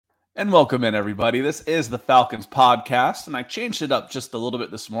And welcome in, everybody. This is the Falcons podcast, and I changed it up just a little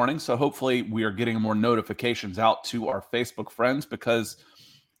bit this morning, so hopefully we are getting more notifications out to our Facebook friends because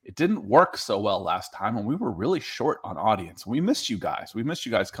it didn't work so well last time, and we were really short on audience. We missed you guys. We missed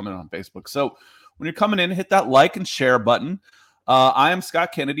you guys coming in on Facebook. So when you're coming in, hit that like and share button. I am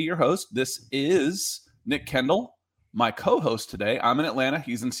Scott Kennedy, your host. This is Nick Kendall, my co-host today. I'm in Atlanta.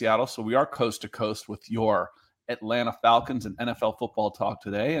 He's in Seattle, so we are coast to coast with your Atlanta Falcons and NFL football talk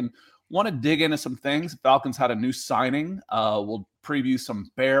today, and want to dig into some things. Falcons had a new signing. We'll preview some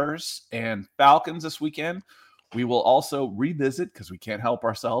Bears and Falcons this weekend. We will also revisit, because we can't help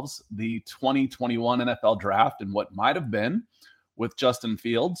ourselves, the 2021 NFL draft and what might have been with Justin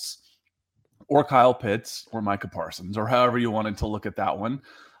Fields or Kyle Pitts or Micah Parsons, or however you wanted to look at that one.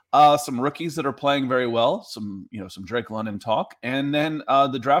 Some rookies that are playing very well, some Drake London talk, and then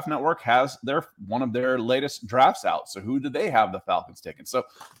the Draft Network has one of their latest drafts out. So who do they have the Falcons taking? So a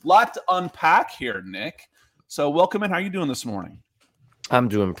lot to unpack here, Nick. So welcome in. How are you doing this morning? I'm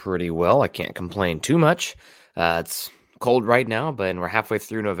doing pretty well. I can't complain too much. It's cold right now, but we're halfway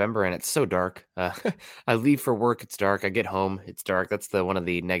through November and it's so dark. I leave for work, it's dark. I get home, it's dark. That's one of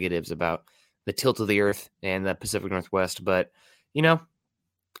the negatives about the tilt of the earth and the Pacific Northwest. But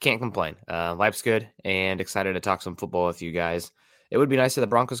can't complain. Life's good, and excited to talk some football with you guys. It would be nice if the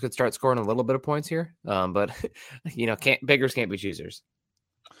Broncos could start scoring a little bit of points here, but beggars can't be choosers.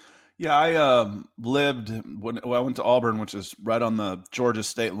 Yeah, I lived when I went to Auburn, which is right on the Georgia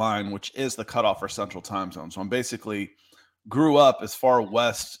state line, which is the cutoff for Central Time Zone. So I'm basically grew up as far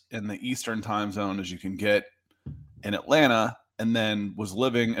west in the Eastern Time Zone as you can get in Atlanta, and then was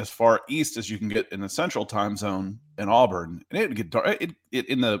living as far east as you can get in the Central Time Zone in Auburn. And it'd get dark.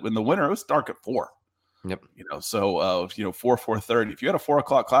 In the winter, it was dark at 4. Yep. 4:30. If you had a 4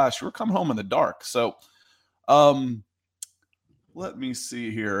 o'clock class, you were coming home in the dark. So, let me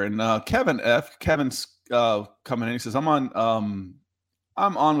see here. And Kevin's coming in. He says, I'm on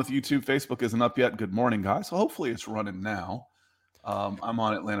with YouTube. Facebook isn't up yet. Good morning, guys. So hopefully it's running now. I'm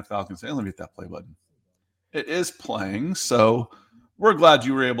on Atlanta Falcons. Hey, let me hit that play button. It is playing, so we're glad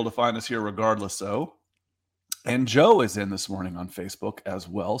you were able to find us here regardless. So, and Joe is in this morning on Facebook as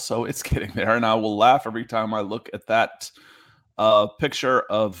well, so it's getting there. And I will laugh every time I look at that picture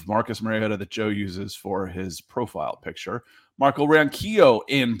of Marcus Mariota that Joe uses for his profile picture. Marco Ranquillo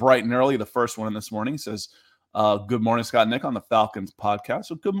in bright and early, the first one in this morning, says, good morning, Scott and Nick on the Falcons podcast.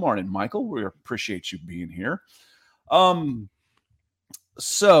 So good morning, Michael. We appreciate you being here.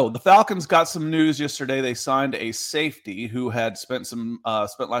 So the Falcons got some news yesterday. They signed a safety who had spent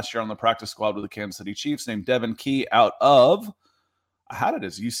last year on the practice squad with the Kansas City Chiefs, named Devin Key, out of, I had it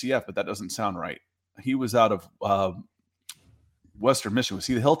as UCF, but that doesn't sound right. He was out of Western Michigan. Was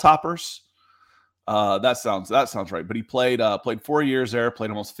he the Hilltoppers? That sounds right. But he played 4 years there, played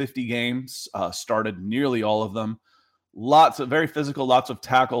almost 50 games, started nearly all of them. Very physical, lots of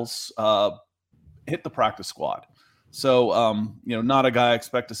tackles, hit the practice squad. So, not a guy I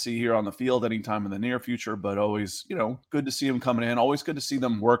expect to see here on the field anytime in the near future, but always, good to see him coming in. Always good to see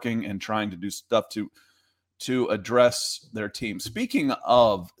them working and trying to do stuff to address their team. Speaking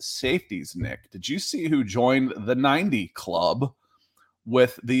of safeties, Nick, did you see who joined the 90 Club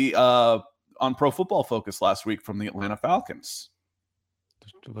with the on Pro Football Focus last week from the Atlanta Falcons?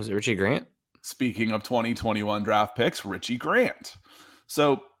 Was it Richie Grant? Speaking of 2021 draft picks, Richie Grant.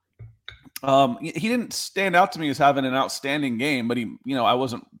 So, he didn't stand out to me as having an outstanding game, but I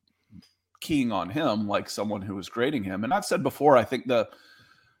wasn't keying on him like someone who was grading him. And I've said before, I think the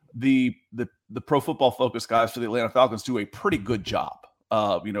Pro Football Focus guys for the Atlanta Falcons do a pretty good job.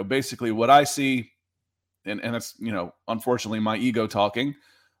 Basically what I see, and it's, unfortunately my ego talking,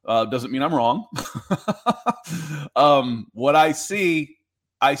 doesn't mean I'm wrong. What I see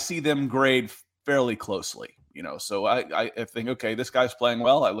them grade fairly closely. So I think, okay, this guy's playing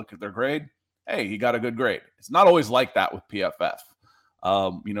well. I look at their grade. Hey, he got a good grade. It's not always like that with PFF,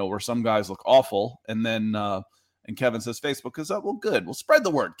 where some guys look awful. And then, and Kevin says Facebook is up. Well, good. Well, spread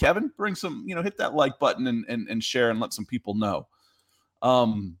the word, Kevin. Bring some, hit that like button and share and let some people know.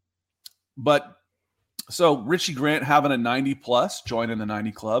 But so Richie Grant having a 90 plus, joining the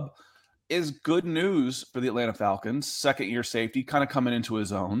 90 Club, is good news for the Atlanta Falcons. Second year safety, kind of coming into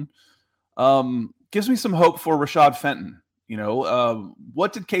his own. Gives me some hope for Rashad Fenton.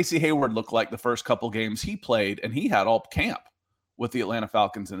 What did Casey Hayward look like the first couple games he played? And he had all camp with the Atlanta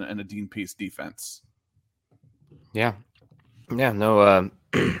Falcons and a Dean Pease defense. Yeah. No,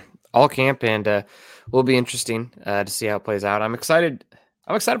 all camp, and will be interesting to see how it plays out. I'm excited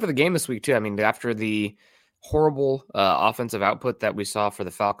for the game this week too. I mean, after the horrible offensive output that we saw for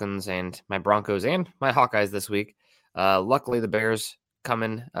the Falcons and my Broncos and my Hawkeyes this week, luckily the Bears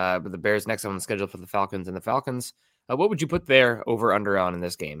coming. With the Bears next on the schedule for the Falcons, and the Falcons. What would you put their over under on in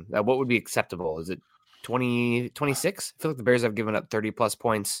this game? What would be acceptable? Is it 20, 26? I feel like the Bears have given up 30 plus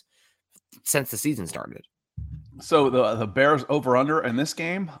points since the season started. So the Bears over under in this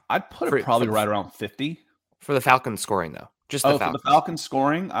game, I'd put it probably right around 50. For the Falcons scoring, though. Just the Falcons. For the Falcons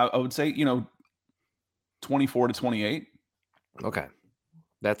scoring, I would say, 24-28. Okay.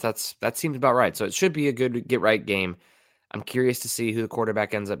 That seems about right. So it should be a good get-right game. I'm curious to see who the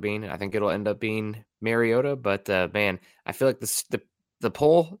quarterback ends up being. I think it'll end up being Mariota, but man, I feel like the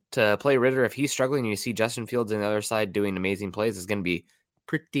pull to play Ritter, if he's struggling and you see Justin Fields on the other side doing amazing plays, is going to be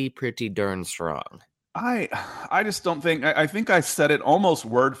pretty darn strong. I just don't think I think I said it almost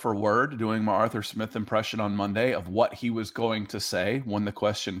word for word doing my Arthur Smith impression on Monday of what he was going to say when the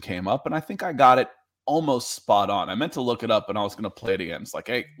question came up, and I think I got it almost spot on. I meant to look it up and I was going to play it again. It's like,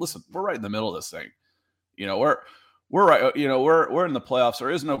 hey, listen, we're right in the middle of this thing. We're right. We're in the playoffs. There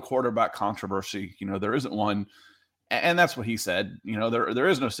is no quarterback controversy. There isn't one. And that's what he said. There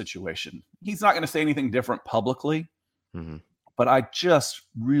is no situation. He's not going to say anything different publicly. Mm-hmm. But I just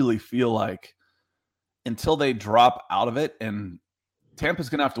really feel like until they drop out of it, and Tampa's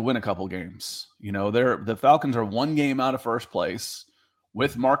going to have to win a couple games. The Falcons are one game out of first place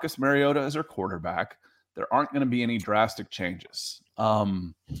with Marcus Mariota as their quarterback. There aren't going to be any drastic changes.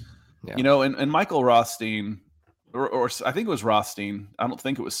 And Michael Rothstein, or I think it was Rothstein. I don't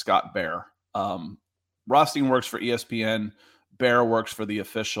think it was Scott Bear. Rothstein works for ESPN. Bear works for the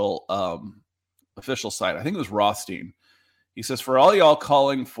official site. I think it was Rothstein. He says, for all y'all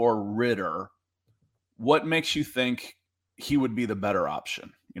calling for Ritter, what makes you think he would be the better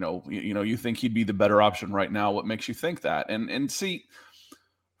option? You think he'd be the better option right now. What makes you think that? And see,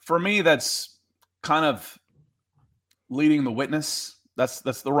 for me, that's kind of leading the witness. That's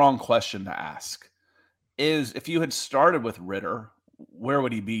the wrong question to ask. Is if you had started with Ritter, where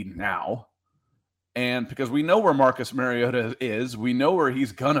would he be now? And because we know where Marcus Mariota is, we know where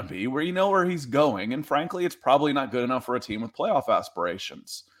he's going to be, we know where he's going. And frankly, it's probably not good enough for a team with playoff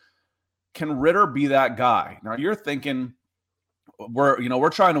aspirations. Can Ritter be that guy? Now you're thinking we're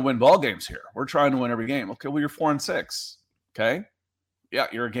trying to win ball games here. We're trying to win every game. Okay, well, you're 4-6. Okay. Yeah,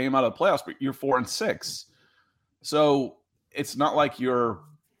 you're a game out of the playoffs, but you're 4-6. So it's not like you're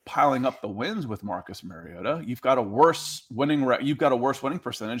piling up the wins with Marcus Mariota. You've got a worse winning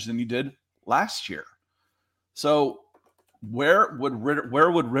percentage than you did last year. So where would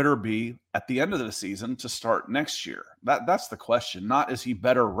Ritter be at the end of the season to start next year? That's the question. Not is he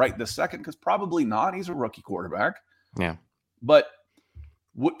better right this second, because probably not. He's a rookie quarterback. Yeah. But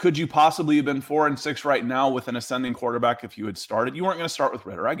could you possibly have been 4-6 right now with an ascending quarterback if you had started? You weren't going to start with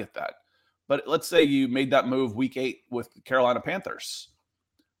Ritter. I get that. But let's say you made that move week 8 with the Carolina Panthers.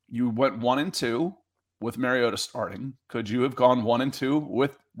 You went 1-2 with Mariota starting. Could you have gone 1-2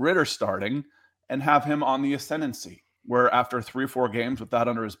 with Ritter starting and have him on the ascendancy, where after 3 or 4 games with that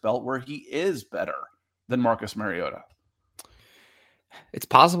under his belt, where he is better than Marcus Mariota? It's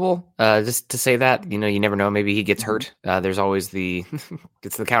possible. Just to say that, you never know. Maybe he gets hurt. There's always it's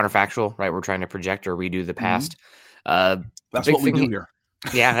the counterfactual, right? We're trying to project or redo the past. That's what we do here.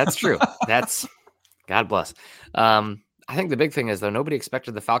 Yeah, that's true. That's God bless. I think the big thing is, though, nobody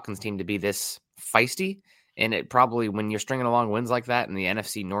expected the Falcons team to be this feisty. And it probably, when you're stringing along wins like that and the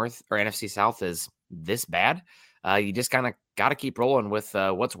NFC North or NFC South is this bad, you just kind of got to keep rolling with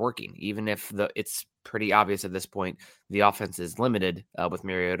what's working, even if it's pretty obvious at this point the offense is limited with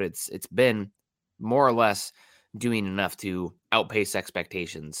Mariota. It's been more or less doing enough to outpace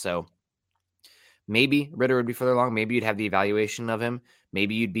expectations. So maybe Ritter would be further along. Maybe you'd have the evaluation of him.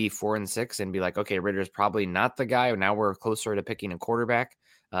 Maybe you'd be 4-6 and be like, okay, Ritter's probably not the guy. Now we're closer to picking a quarterback.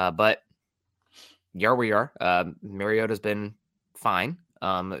 But here we are. Mariota's been fine.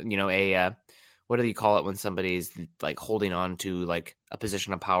 What do you call it when somebody's like holding on to like a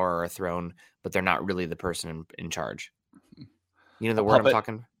position of power or a throne, but they're not really the person in charge? You know the word I'm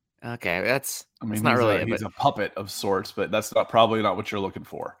talking. Okay, that's not really. He's a puppet of sorts, but that's probably not what you're looking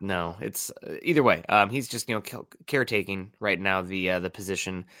for. No, it's either way. He's just caretaking right now the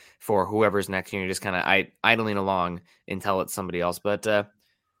position for whoever's next. You're just kind of idling along until it's somebody else. But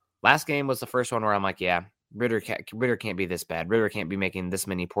last game was the first one where I'm like, yeah, Ritter can't be this bad. Ritter can't be making this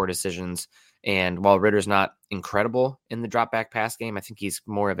many poor decisions. And while Ritter's not incredible in the drop back pass game, I think he's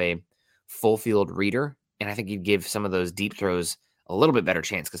more of a full field reader. And I think he'd give some of those deep throws a little bit better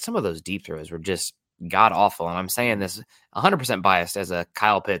chance, because some of those deep throws were just god awful. And I'm saying this 100% biased as a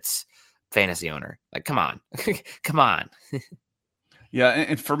Kyle Pitts fantasy owner. Like, come on, come on. Yeah.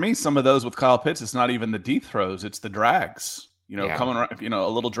 And for me, some of those with Kyle Pitts, it's not even the deep throws. It's the drags. Yeah. coming, a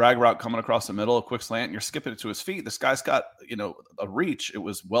little drag route coming across the middle, a quick slant, and you're skipping it to his feet. This guy's got, a reach. It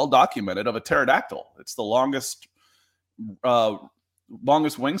was well documented of a pterodactyl. It's the longest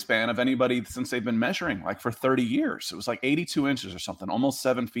wingspan of anybody since they've been measuring, like for 30 years. It was like 82 inches or something, almost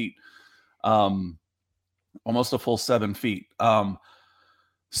 7 feet, almost a full 7 feet.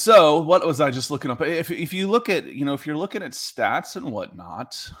 So what was I just looking up? If you look at, if you're looking at stats and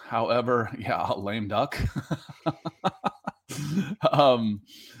whatnot, however, lame duck.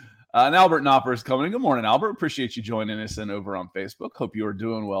 And Albert Knopper is coming in. Good morning, Albert. Appreciate you joining us in over on Facebook. Hope you are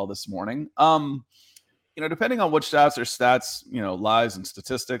doing well this morning. Depending on which stats are stats, lies and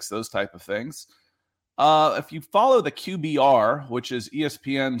statistics, those type of things. If you follow the QBR, which is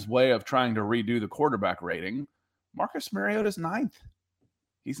ESPN's way of trying to redo the quarterback rating, Marcus Mariota's 9th.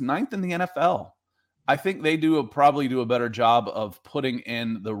 He's 9th in the NFL. I think they probably do a better job of putting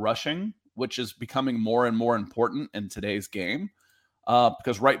in the rushing, which is becoming more and more important in today's game.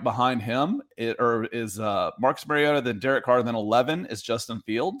 Because right behind him is Marcus Mariota, then Derek Carr, then 11 is Justin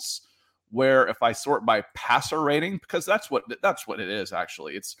Fields. Where if I sort by passer rating, because that's what it is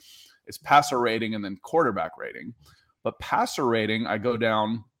actually. It's passer rating and then quarterback rating. But passer rating, I go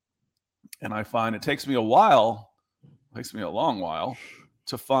down and I find it takes me a long while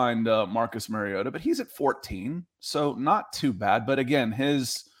to find Marcus Mariota, but he's at 14, so not too bad. But again,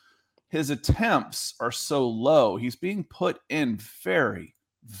 his attempts are so low. He's being put in very,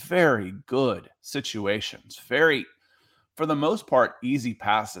 very good situations. For the most part, easy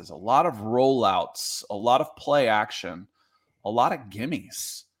passes, a lot of rollouts, a lot of play action, a lot of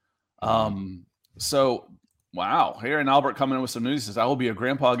gimmies. So, wow. Here in Albert coming in with some news. He says, I will be a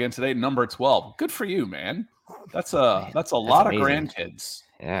grandpa again today, number 12. Good for you, man. That's a lot amazing. Of grandkids.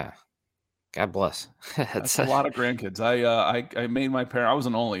 Yeah. God bless. That's a lot of grandkids. I made my parents, I was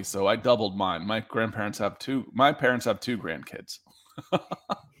an only, so I doubled mine. My parents have two grandkids.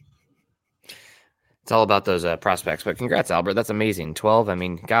 It's all about those prospects, but congrats, Albert. That's amazing. 12. I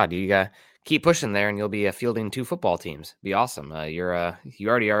mean, God, you got keep pushing there and you'll be fielding 2 football teams. Be awesome. You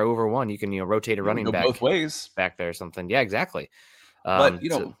already are over 1. You can, rotate a running back both ways back there or something. Yeah, exactly. But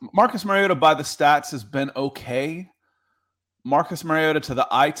Marcus Mariota by the stats has been okay. Marcus Mariota to the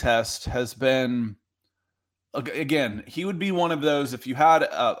eye test has been, again, he would be one of those, if you had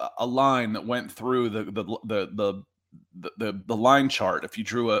a line that went through the line chart, if you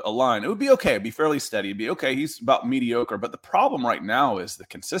drew a line, it would be okay. It'd be fairly steady. It'd be okay. He's about mediocre. But the problem right now is the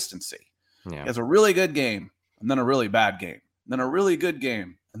consistency. Yeah. He has a really good game and then a really bad game, and then a really good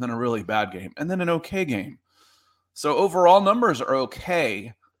game and then a really bad game and then an okay game. So overall numbers are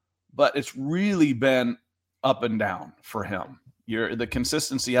okay, but it's really been up and down for him. The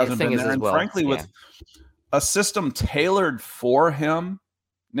consistency hasn't been there. And frankly, with a system tailored for him,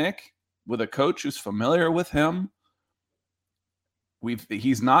 Nick, with a coach who's familiar with him,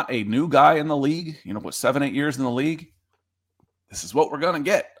 he's not a new guy in the league, 7-8 years in the league. This is what we're going to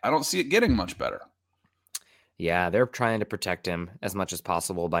get. I don't see it getting much better. Yeah, they're trying to protect him as much as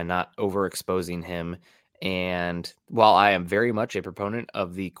possible by not overexposing him. And while I am very much a proponent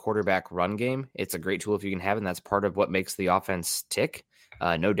of the quarterback run game, it's a great tool if you can have it, and that's part of what makes the offense tick,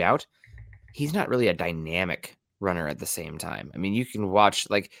 no doubt. He's not really a dynamic runner at the same time. I mean, you can watch,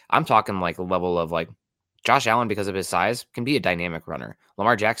 I'm talking a level of Josh Allen, because of his size, can be a dynamic runner.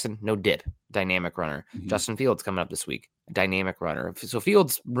 Lamar Jackson, no dip, dynamic runner. Mm-hmm. Justin Fields coming up this week, dynamic runner. So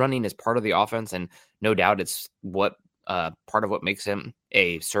Fields running is part of the offense, and no doubt it's part of what makes him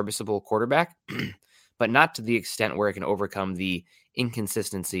a serviceable quarterback. But not to the extent where it can overcome the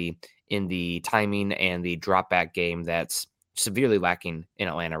inconsistency in the timing and the drop back game that's severely lacking in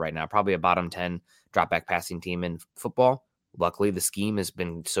Atlanta right now. Probably a bottom 10 drop back passing team in football. Luckily, the scheme has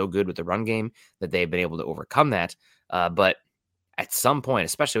been so good with the run game that they've been able to overcome that. But at some point,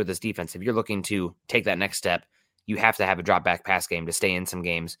 especially with this defense, if you're looking to take that next step, you have to have a drop back pass game to stay in some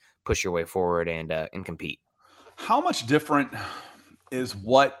games, push your way forward, and compete. How much different is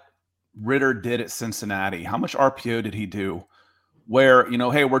what Ritter did at Cincinnati? How much RPO did he do where,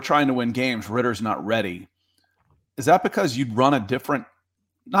 hey, we're trying to win games, Ritter's not ready? Is that because you'd run a different,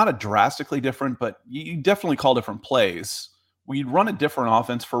 not a drastically different, but you definitely call different plays, where you'd run a different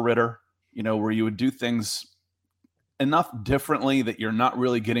offense for Ritter, where you would do things enough differently that you're not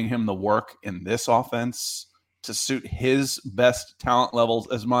really getting him the work in this offense to suit his best talent levels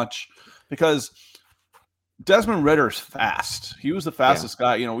as much? Because Desmond Ritter's fast. He was the fastest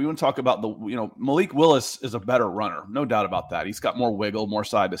guy. We wouldn't talk about Malik Willis is a better runner. No doubt about that. He's got more wiggle, more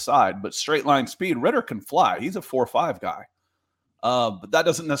side to side, but straight line speed, Ritter can fly. He's a 4.5 guy. But that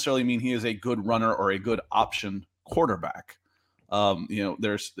doesn't necessarily mean he is a good runner or a good option quarterback.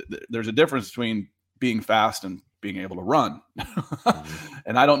 There's a difference between being fast and being able to run. Mm-hmm.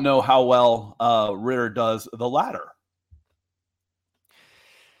 And I don't know how well Ritter does the latter.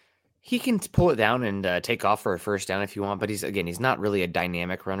 He can pull it down and take off for a first down if you want, but he's not really a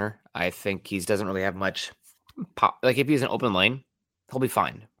dynamic runner. I think he doesn't really have much pop. Like if he's an open lane, he'll be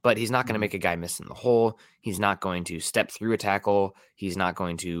fine, but he's not going to make a guy miss in the hole. He's not going to step through a tackle. He's not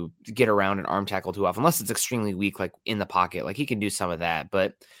going to get around an arm tackle too often, unless it's extremely weak, like in the pocket. Like he can do some of that,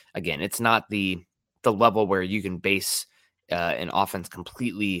 but again, it's not the level where you can base an offense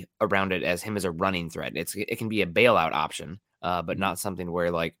completely around it as him as a running threat. It can be a bailout option, but not something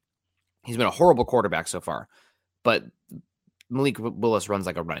where like he's been a horrible quarterback so far, but Malik Willis runs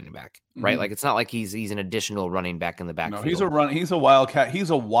like a running back, right? Like it's not like he's an additional running back in the backfield. No, he's a wildcat. He's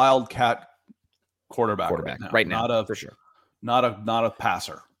a wildcat quarterback right now, not a, for sure. Not a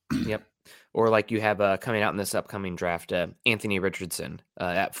passer. Yep. Or like you have coming out in this upcoming draft, Anthony Richardson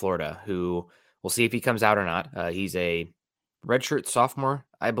at Florida, who we'll see if he comes out or not. He's a redshirt sophomore,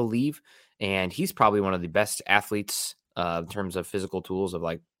 I believe, and he's probably one of the best athletes in terms of physical tools of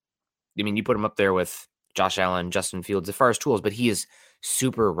like, I mean, you put him up there with Josh Allen, Justin Fields as far as tools, but he is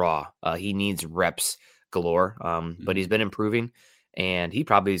super raw. He needs reps galore, but he's been improving, and he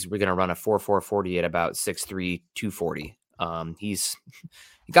probably is going to run a 4.4 40 at about 6'3", 240. He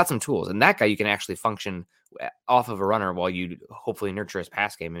got some tools, and that guy you can actually function off of a runner while you hopefully nurture his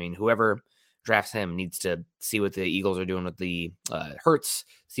pass game. I mean, whoever drafts him needs to see what the Eagles are doing with the Hurts,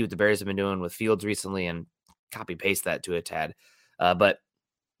 see what the Bears have been doing with Fields recently, and copy paste that to a tad. But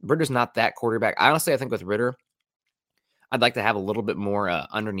Ritter's not that quarterback. Honestly, I think with Ritter, I'd like to have a little bit more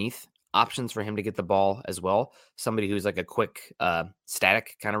underneath options for him to get the ball as well. Somebody who's like a quick,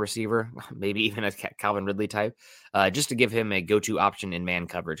 static kind of receiver, maybe even a Calvin Ridley type, just to give him a go-to option in man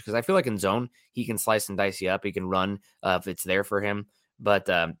coverage. Because I feel like in zone, he can slice and dice you up. He can run if it's there for him. But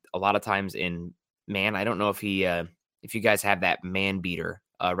a lot of times in man, I don't know if if you guys have that man beater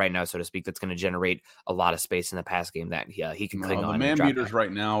right now, so to speak, that's going to generate a lot of space in the pass game that he can cling on. The man beaters back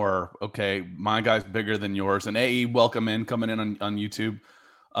right now are okay. My guy's bigger than yours. And AE, coming in on YouTube.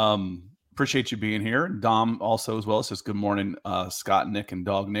 Appreciate you being here. Dom also as well says good morning, Scott, Nick, and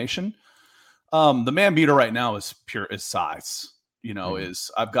Dog Nation. The man beater right now is size.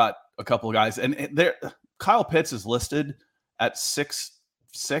 I've got a couple of guys, and there Kyle Pitts is listed at 6'6",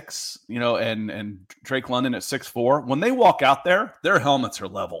 and Drake London at 6'4". When they walk out there, their helmets are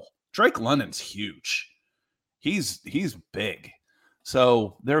level. Drake London's huge. He's big.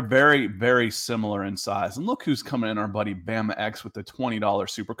 So they're very, very similar in size. And look who's coming in, our buddy Bama X with the $20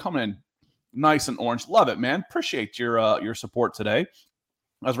 super, coming in nice and orange. Love it, man. Appreciate your support today.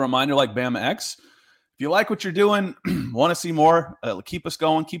 As a reminder, like Bama X, if you like what you're doing, want to see more, keep us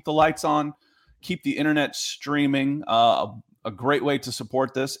going, keep the lights on, keep the internet streaming. A great way to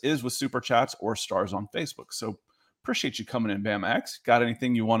support this is with super chats or stars on Facebook. So appreciate you coming in, Bama X. Got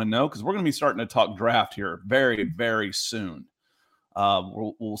anything you want to know? Because we're going to be starting to talk draft here very, very soon.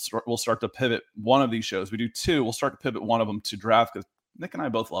 We'll start to pivot one of these shows. We do two. We'll start to pivot one of them to draft because Nick and I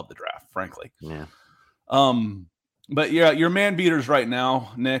both love the draft, frankly. Yeah. But yeah, your man beaters right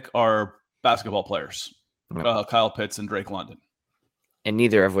now, Nick, are basketball players. Yep. Kyle Pitts and Drake London. And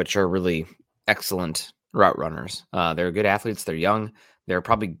neither of which are really excellent route runners. They're good athletes. They're young. They're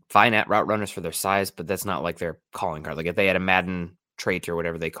probably fine at route runners for their size, but that's not like their calling card. Like if they had a Madden trait or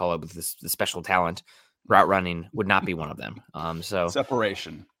whatever they call it with this special talent, route running would not be one of them. So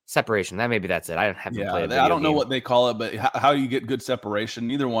separation. That's it. I haven't played. I don't know what they call it, but how you get good separation.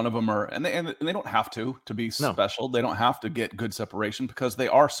 Neither one of them are, and they don't have to be special. They don't have to get good separation because they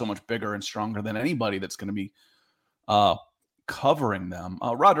are so much bigger and stronger than anybody that's going to be covering them.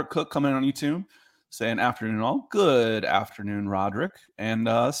 Roderick Cook coming in on YouTube saying afternoon all. Good afternoon, Roderick. And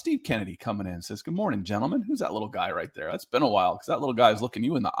Steve Kennedy coming in says good morning, gentlemen. Who's that little guy right there? That's been a while because that little guy is looking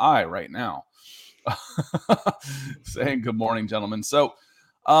you in the eye right now. Saying good morning, gentlemen. So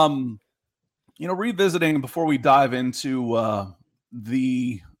revisiting before we dive into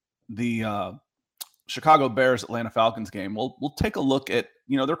the Chicago Bears Atlanta Falcons game, we'll take a look at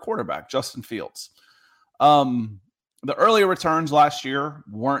their quarterback Justin Fields. The earlier returns last year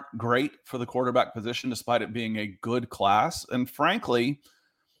weren't great for the quarterback position, despite it being a good class. And frankly,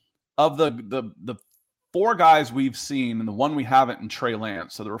 of the four guys we've seen and the one we haven't in Trey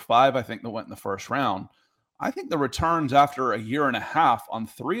Lance, so there were five I think that went in the first round. I think the returns after a year and a half on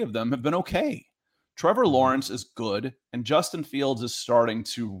three of them have been okay. Trevor Lawrence is good, and Justin Fields is starting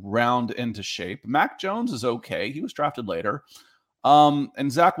to round into shape. Mac Jones is okay. He was drafted later.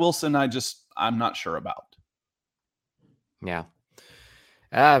 And Zach Wilson, I'm not sure about. Yeah.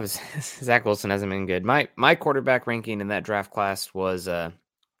 Zach Wilson hasn't been good. My quarterback ranking in that draft class was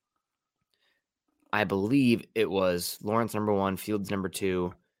I believe it was Lawrence number 1, Fields number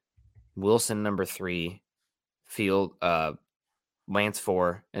 2, Wilson number 3, Lance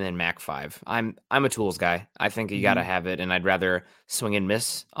 4, and then Mac 5. I'm a tools guy. I think you got to have it, and I'd rather swing and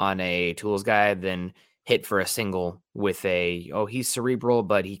miss on a tools guy than hit for a single with he's cerebral,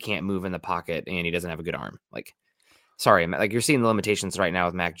 but he can't move in the pocket and he doesn't have a good arm. Like, sorry, like you're seeing the limitations right now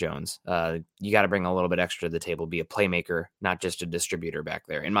with Mac Jones. You got to bring a little bit extra to the table, be a playmaker, not just a distributor back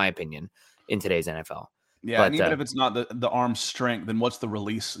there, in my opinion, in today's NFL. Yeah, but, and even if it's not the arm strength, then what's the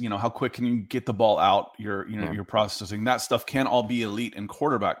release? How quick can you get the ball out? Your processing, that stuff can all be elite in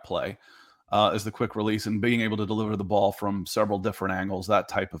quarterback play, is the quick release and being able to deliver the ball from several different angles, that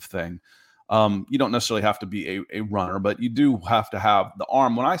type of thing. You don't necessarily have to be a runner, but you do have to have the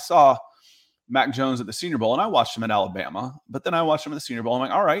arm. When I saw Mac Jones at the Senior Bowl, and I watched him at Alabama, but then I watched him at the Senior Bowl. I'm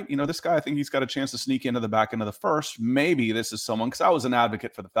like, all right, this guy, I think he's got a chance to sneak into the back end of the first. Maybe this is someone, because I was an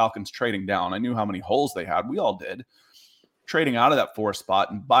advocate for the Falcons trading down. I knew how many holes they had. We all did. Trading out of that 4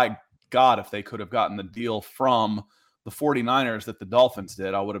 spot, and by God, if they could have gotten the deal from the 49ers that the Dolphins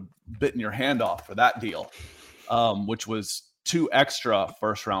did, I would have bitten your hand off for that deal, which was 2 extra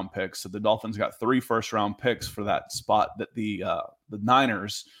first-round picks. So the Dolphins got 3 first-round picks for that spot that the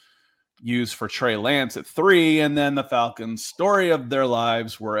Niners used for Trey Lance at 3, and then the Falcons' story of their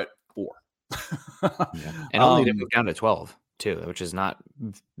lives were at 4. And only to move down to 12 too, which is not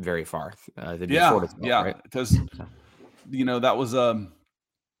very far. Right? Because that was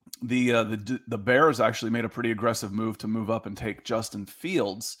the Bears actually made a pretty aggressive move to move up and take Justin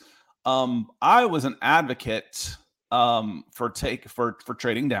Fields. I was an advocate for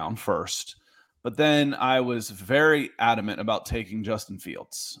trading down first. But then I was very adamant about taking Justin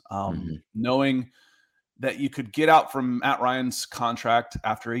Fields, knowing that you could get out from Matt Ryan's contract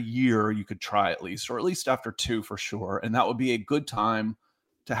after a year. You could try at least, or at least after 2 for sure. And that would be a good time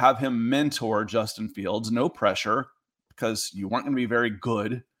to have him mentor Justin Fields. No pressure, because you weren't going to be very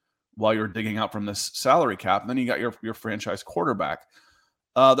good while you're digging out from this salary cap. And then you got your franchise quarterback.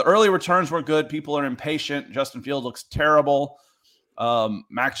 The early returns were good. People are impatient. Justin Fields looks terrible.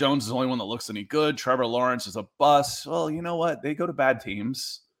 Mac Jones is the only one that looks any good. Trevor Lawrence is a bust. Well, you know what? They go to bad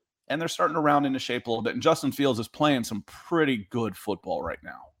teams, and they're starting to round into shape a little bit. And Justin Fields is playing some pretty good football right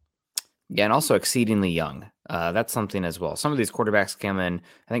now. Yeah, and also exceedingly young. That's something as well. Some of these quarterbacks come in.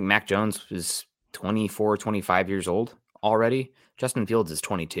 I think Mac Jones is 24, 25 years old already. Justin Fields is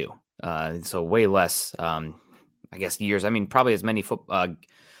 22. So way less, years. I mean, probably as many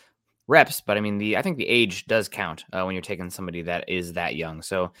reps, but I mean, I think the age does count when you're taking somebody that is that young.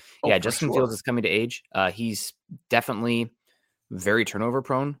 So Justin Fields is coming to age. He's definitely very turnover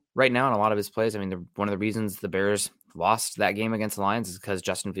prone right now in a lot of his plays. I mean, one of the reasons the Bears lost that game against the Lions is because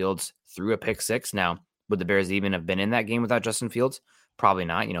Justin Fields threw a pick 6. Now, would the Bears even have been in that game without Justin Fields? Probably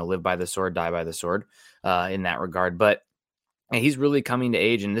not. Live by the sword, die by the sword in that regard. But he's really coming to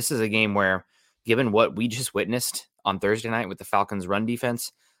age, and this is a game where, given what we just witnessed on Thursday night with the Falcons' run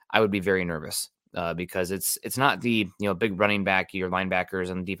defense, I would be very nervous because it's not the big running back, your linebackers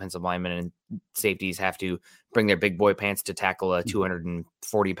and defensive linemen and safeties have to bring their big boy pants to tackle a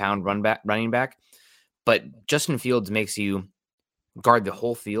 240-pound running back. But Justin Fields makes you guard the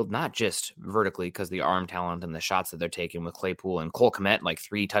whole field, not just vertically because the arm talent and the shots that they're taking with Claypool and Cole Kmet, like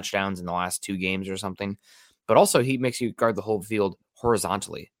 3 touchdowns in the last 2 games or something. But also he makes you guard the whole field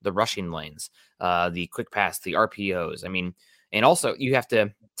horizontally, the rushing lanes, the quick pass, the RPOs. I mean, and also you have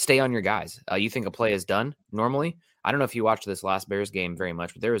to stay on your guys. You think a play is done normally. I don't know if you watched this last Bears game very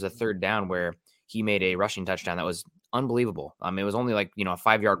much, but there was a 3rd down where he made a rushing touchdown that was unbelievable. It was only like, a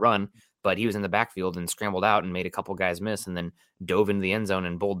 5-yard run, but he was in the backfield and scrambled out and made a couple guys miss and then dove into the end zone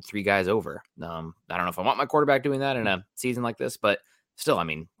and bowled 3 guys over. I don't know if I want my quarterback doing that in a season like this, but still, I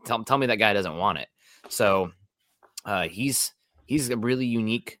mean, tell me that guy doesn't want it. So he's a really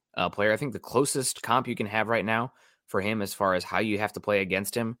unique player. I think the closest comp you can have right now for him as far as how you have to play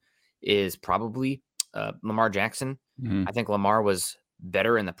against him is probably Lamar Jackson. Mm-hmm. I think Lamar was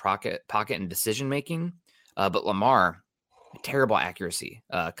better in the pocket and decision-making, but Lamar, terrible accuracy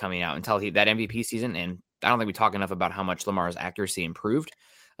coming out until that MVP season. And I don't think we talk enough about how much Lamar's accuracy improved,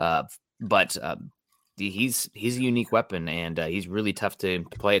 but he's a unique weapon and he's really tough to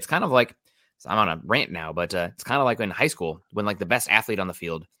play. It's kind of like, I'm on a rant now, but it's kind of like in high school when like the best athlete on the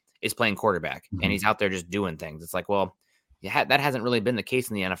field is playing quarterback and he's out there just doing things. It's like, well, that hasn't really been the case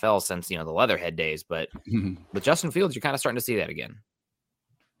in the NFL since, the Leatherhead days, but with Justin Fields, you're kind of starting to see that again.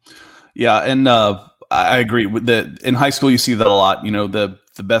 Yeah. And I agree with in high school, you see that a lot,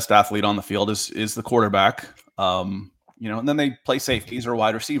 the best athlete on the field is the quarterback, and then they play safeties or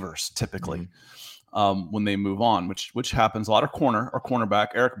wide receivers typically. when they move on, which happens a lot. Or cornerback.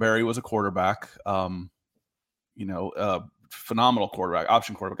 Eric Berry was a quarterback. Phenomenal quarterback,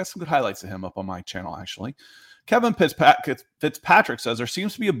 option quarterback. Got some good highlights of him up on my channel, actually. Kevin Fitzpatrick says there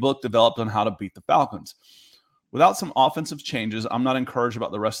seems to be a book developed on how to beat the Falcons. Without some offensive changes, I'm not encouraged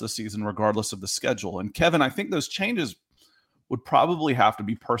about the rest of the season, regardless of the schedule. And Kevin, I think those changes would probably have to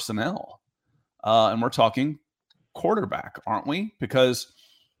be personnel. And we're talking quarterback, aren't we? Because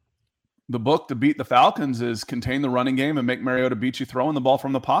the book to beat the Falcons is contain the running game and make Mariota beat you throwing the ball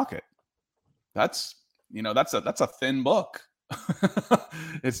from the pocket. That's a thin book.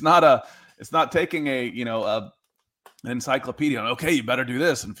 It's not taking an encyclopedia. Okay, you better do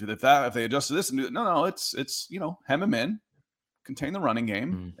this, and if they adjust to this and do it, no, it's hem him in, contain the running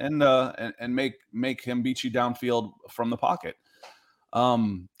game, and make him beat you downfield from the pocket.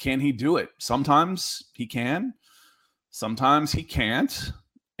 Can he do it? Sometimes he can, sometimes he can't.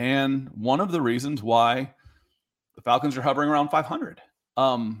 And one of the reasons why the Falcons are hovering around 500.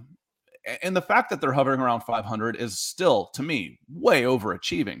 And the fact that they're hovering around 500 is still, to me, way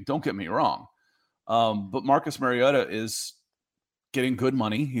overachieving. Don't get me wrong. But Marcus Mariota is getting good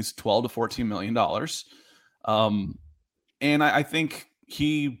money. He's $12 to $14 million. And I think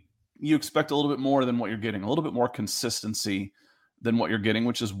you expect a little bit more than what you're getting, a little bit more consistency than what you're getting,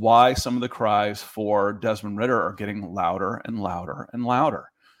 which is why some of the cries for Desmond Ridder are getting louder and louder and louder.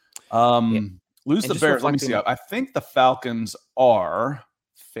 Lose the Bears. Let me see. I think the Falcons are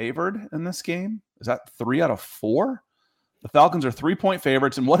favored in this game. Is that 3 out of 4? The Falcons are 3-point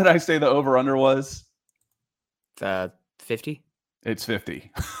favorites. And what did I say the over-under was? 50? It's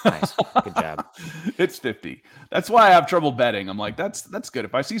 50. Nice. Good job. It's 50. That's why I have trouble betting. I'm like, that's good.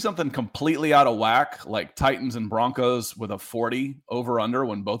 If I see something completely out of whack, like Titans and Broncos with a 40 over-under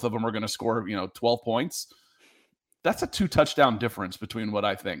when both of them are going to score, 12 points, that's a 2-touchdown difference between what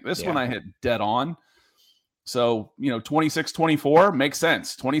I think. This one I hit dead on. So, 26-24 makes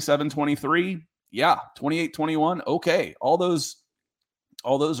sense. 27-23, yeah. 28-21, okay. All those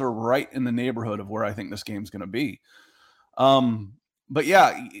are right in the neighborhood of where I think this game's going to be. But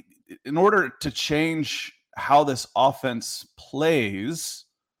yeah, in order to change how this offense plays,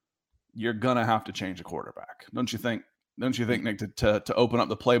 you're going to have to change a quarterback. Don't you think, Nick, to open up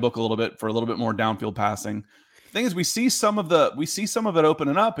the playbook a little bit for a little bit more downfield passing? The thing is, we see some of it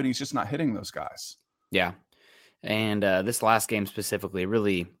opening up, and he's just not hitting those guys. Yeah. And this last game specifically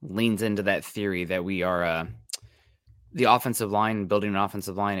really leans into that theory that we are the offensive line, building an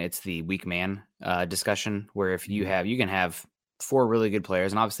offensive line. It's the weak man discussion, where if you can have 4 really good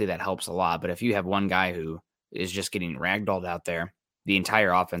players, and obviously that helps a lot. But if you have one guy who is just getting ragdolled out there, the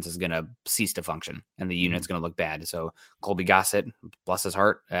entire offense is going to cease to function, and the unit's going to look bad. So Colby Gossett, bless his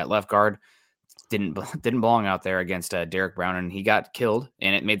heart, at left guard, didn't belong out there against Derek Brown, and he got killed,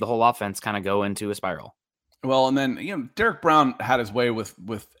 and it made the whole offense kind of go into a spiral. Well, and then, Derek Brown had his way with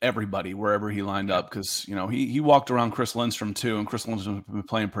everybody wherever he lined up, because, he walked around Chris Lindstrom too, and Chris Lindstrom's been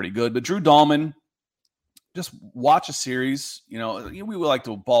playing pretty good. But Drew Dahlman, just watch a series. We would like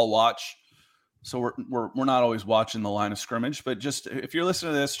to ball watch, so we're not always watching the line of scrimmage. But just if you're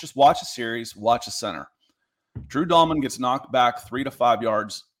listening to this, just watch a series, watch a center. Drew Dahlman gets knocked back 3 to 5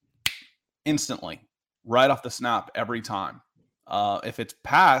 yards instantly, right off the snap every time. If it's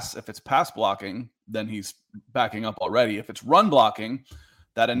pass blocking, then he's backing up already. If it's run blocking,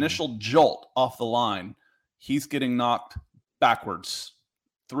 that initial jolt off the line, he's getting knocked backwards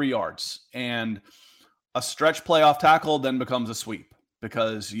 3 yards. And a stretch play off tackle then becomes a sweep,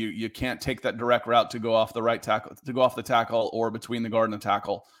 because you can't take that direct route to go off the right tackle, to go off the tackle or between the guard and the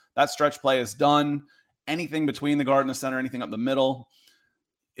tackle. That stretch play is done. Anything between the guard and the center, anything up the middle,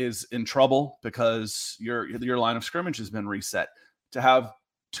 is in trouble, because your line of scrimmage has been reset. To have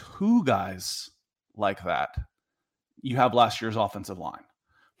 2 guys like that, you have last year's offensive line,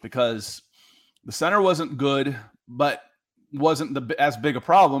 because the center wasn't good, but wasn't as big a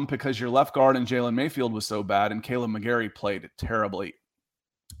problem, because your left guard and Jalen Mayfield was so bad, and Caleb McGarry played terribly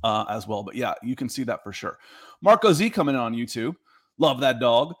as well. But yeah, you can see that for sure. Marco Z coming in on YouTube, love that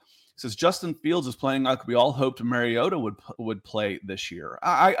dog. Says Justin Fields is playing like we all hoped Mariota would play this year.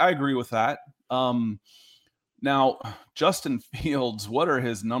 I agree with that. Now, Justin Fields, what are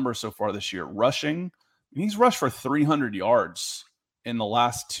his numbers so far this year? Rushing, he's rushed for 300 yards in the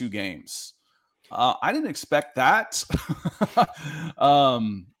last 2 games. I didn't expect that out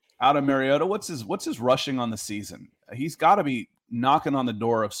of Mariota. What's his rushing on the season? He's got to be knocking on the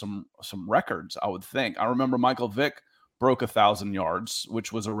door of some records, I would think. I remember Michael Vick broke 1,000 yards,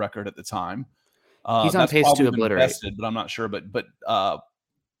 which was a record at the time. He's on pace to obliterate, but I'm not sure. But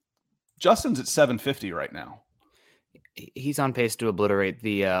Justin's at 750 right now. He's on pace to obliterate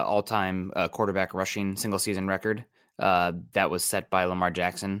the all-time quarterback rushing single-season record that was set by Lamar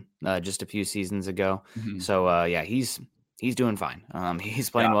Jackson just a few seasons ago. Mm-hmm. So yeah, he's doing fine. He's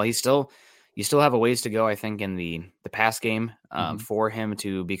playing Yeah. well. You still have a ways to go, I think, in the pass game for him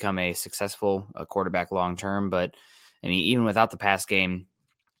to become a successful quarterback long term. But I mean, even without the pass game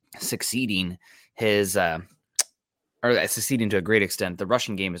succeeding, his or succeeding to a great extent, the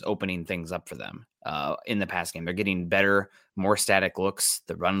rushing game is opening things up for them in the pass game. They're getting better, more static looks.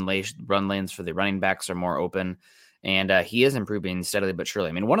 The run lanes for the running backs are more open, and he is improving steadily but surely.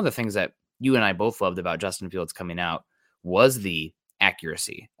 I mean, one of the things that you and I both loved about Justin Fields coming out was the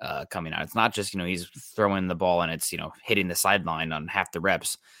accuracy coming out. It's not just, he's throwing the ball and it's, hitting the sideline on half the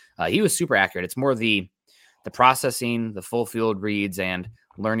reps. He was super accurate. It's more the processing, the full field reads, and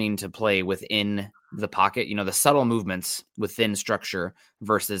learning to play within the pocket, the subtle movements within structure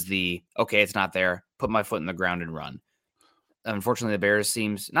versus okay, it's not there, put my foot in the ground and run. Unfortunately, the Bears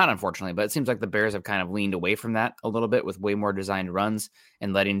not unfortunately, but it seems like the Bears have kind of leaned away from that a little bit with way more designed runs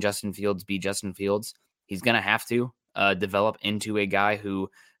and letting Justin Fields be Justin Fields. He's going to have to develop into a guy who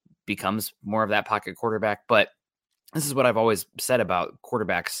becomes more of that pocket quarterback. But this is what I've always said about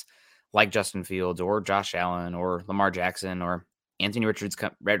quarterbacks like Justin Fields or Josh Allen or Lamar Jackson or Anthony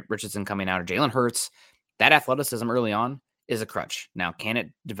Richardson coming out, or Jalen Hurts. That athleticism early on is a crutch. Now, can it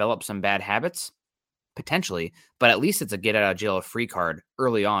develop some bad habits? Potentially, but at least it's a get out of jail free card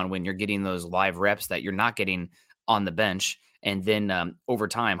early on when you're getting those live reps that you're not getting on the bench. And then over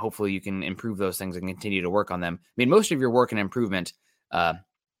time, hopefully you can improve those things and continue to work on them. I mean, most of your work and improvement,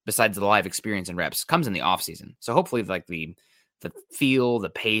 besides the live experience and reps, comes in the off season. So hopefully like the feel, the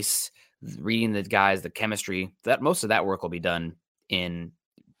pace, reading the guys, the chemistry, that most of that work will be done in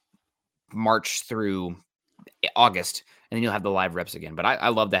March through August, and then you'll have the live reps again. But I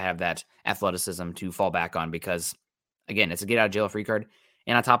love to have that athleticism to fall back on because, again, it's a get out of jail free card.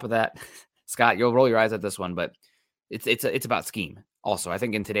 And on top of that, Scott, you'll roll your eyes at this one, but it's about scheme. Also, I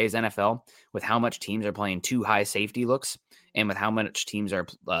think in today's NFL, with how much teams are playing too high safety looks and with how much teams are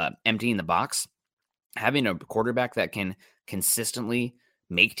emptying the box, having a quarterback that can consistently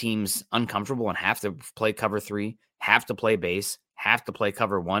make teams uncomfortable and have to play cover 3, have to play base, have to play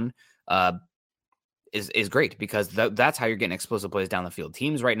cover 1, is great because that's how you're getting explosive plays down the field.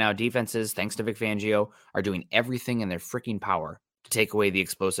 Teams right now, defenses, thanks to Vic Fangio, are doing everything in their freaking power to take away the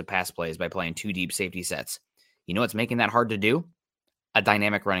explosive pass plays by playing 2 deep safety sets. You know what's making that hard to do? A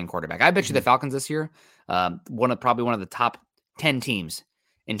dynamic running quarterback. I bet you the Falcons this year, probably one of the top 10 teams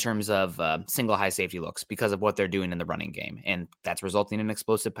in terms of single high safety looks because of what they're doing in the running game. And that's resulting in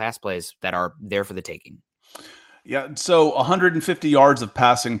explosive pass plays that are there for the taking. Yeah, so 150 yards of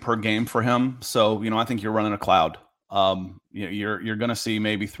passing per game for him. So, I think you're running a cloud. You're going to see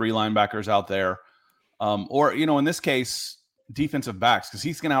maybe 3 linebackers out there. Or, in this case, defensive backs, because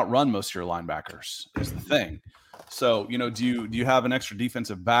he's going to outrun most of your linebackers is the thing. So, do you have an extra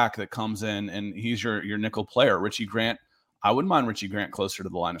defensive back that comes in and he's your nickel player? Richie Grant, I wouldn't mind Richie Grant closer to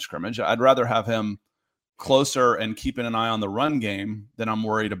the line of scrimmage. I'd rather have him closer and keeping an eye on the run game than I'm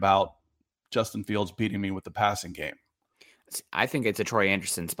worried about Justin Fields beating me with the passing game. I think it's a Troy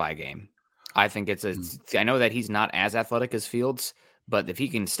Anderson spy game. I think I know that he's not as athletic as Fields, but if he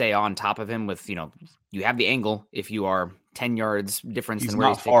can stay on top of him with, you have the angle if you are 10 yards difference. He's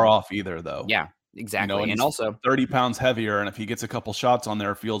not far off either, though. Yeah, exactly. And also 30 pounds heavier. And if he gets a couple shots on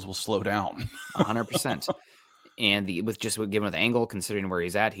there, Fields will slow down 100%. And given with angle, considering where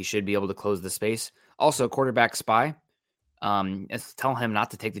he's at, he should be able to close the space. Also, quarterback spy. Tell him not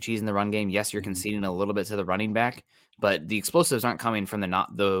to take the cheese in the run game. Yes, you're conceding a little bit to the running back, but the explosives aren't coming from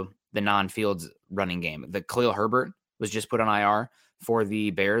the non-Fields running game. The Khalil Herbert was just put on IR for the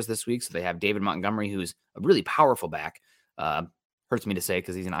Bears this week, so they have David Montgomery, who's a really powerful back. Hurts me to say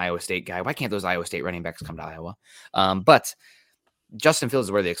because he's an Iowa State guy. Why can't those Iowa State running backs come to Iowa? But Justin Fields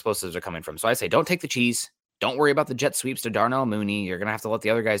is where the explosives are coming from. So I say don't take the cheese. Don't worry about the jet sweeps to Darnell Mooney. You're going to have to let the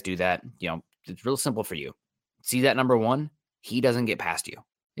other guys do that. It's real simple for you. See that number 1? He doesn't get past you.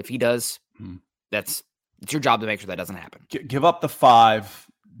 If he does, it's your job to make sure that doesn't happen. Give up the 5.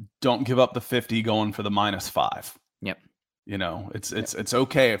 Don't give up the 50 going for the -5. Yep. It's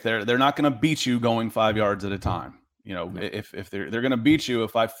okay if they're not going to beat you going 5 yards at a time. If they're going to beat you,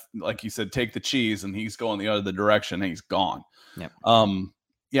 if like you said, take the cheese and he's going the other direction, he's gone. Yep.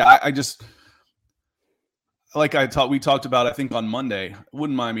 I just like we talked about, I think on Monday,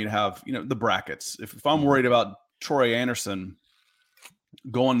 wouldn't mind me to have, the brackets. If I'm worried about Troy Anderson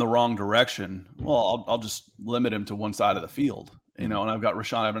going the wrong direction, well, I'll just limit him to one side of the field, and I've got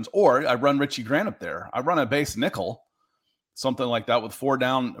Rashaan Evans, or I run Richie Grant up there. I run a base nickel, something like that with 4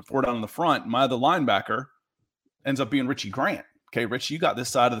 down in the front. My other linebacker, ends up being Richie Grant. Okay, Rich, you got this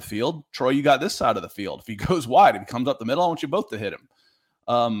side of the field. Troy, you got this side of the field. If he goes wide, if he comes up the middle, I want you both to hit him.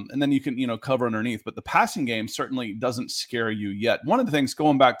 And then you can, cover underneath. But the passing game certainly doesn't scare you yet. One of the things,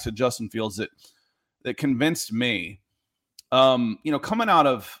 going back to Justin Fields, that convinced me, coming out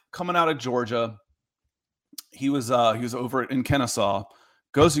of Georgia, he was over in Kennesaw,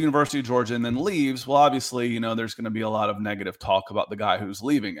 goes to the University of Georgia, and then leaves. Well, obviously, there's going to be a lot of negative talk about the guy who's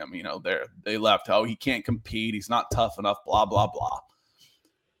leaving him. They left. Oh, he can't compete. He's not tough enough, blah, blah, blah.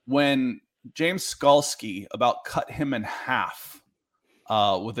 When James Skalski about cut him in half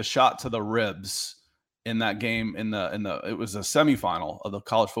with a shot to the ribs in that game it was a semifinal of the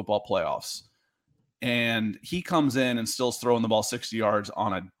college football playoffs. And he comes in and still's throwing the ball 60 yards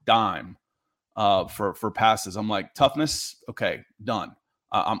on a dime for passes. I'm like, toughness. Okay, done.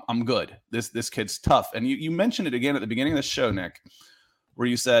 I'm good. This kid's tough. And you mentioned it again at the beginning of the show, Nick, where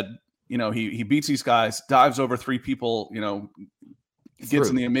you said, he beats these guys, dives over three people, gets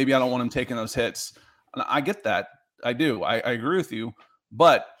in the end. Maybe I don't want him taking those hits. And I get that. I do. I agree with you.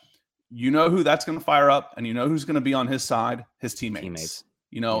 But who that's going to fire up, and who's going to be on his side? His teammates.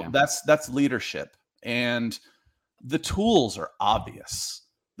 That's leadership. And the tools are obvious.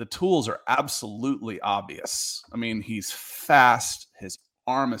 The tools are absolutely obvious. I mean, he's fast. His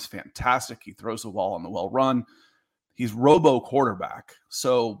arm is fantastic. He throws the ball on the well run. He's robo quarterback.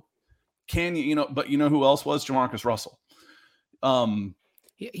 So but who else was? Jamarcus Russell.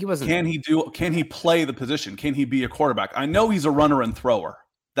 He wasn't. Can he play the position? Can he be a quarterback? I know he's a runner and thrower.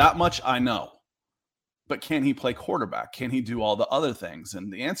 That much I know. But can he play quarterback? Can he do all the other things?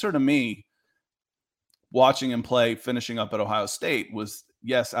 And the answer to me, watching him play, finishing up at Ohio State, was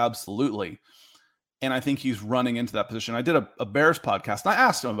yes, absolutely. And I think he's running into that position. I did a Bears podcast, and I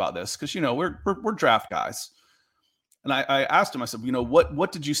asked him about this because, we're draft guys. And I asked him, I said,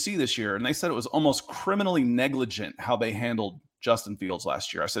 what did you see this year? And they said it was almost criminally negligent how they handled Justin Fields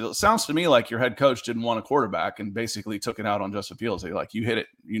last year. I said, it sounds to me like your head coach didn't want a quarterback and basically took it out on Justin Fields. They're like, you hit it.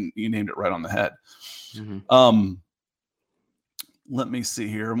 You named it right on the head. Mm-hmm. Let me see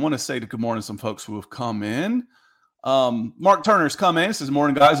here. I want to say good morning to some folks who have come in. Mark Turner's come in. Says,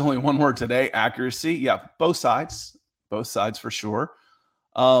 morning, guys. Only one word today, accuracy. Yeah, both sides for sure.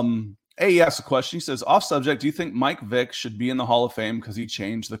 He asked a question. He says, off subject, do you think Mike Vick should be in the Hall of Fame because he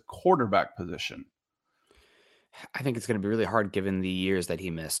changed the quarterback position? I think it's going to be really hard given the years that he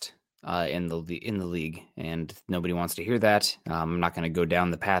missed in the league, and nobody wants to hear that. I'm not going to go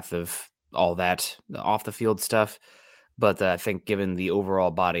down the path of all that off the field stuff, but I think given the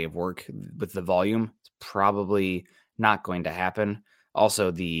overall body of work with the volume, it's probably not going to happen.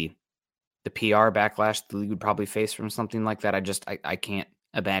 Also, the PR backlash the league would probably face from something like that, I can't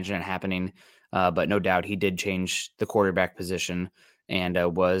imagine it happening. But no doubt he did change the quarterback position. And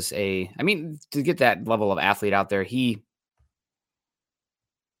to get that level of athlete out there, he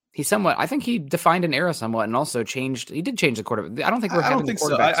somewhat, I think he defined an era somewhat, and also he did change the quarterback. I don't think so.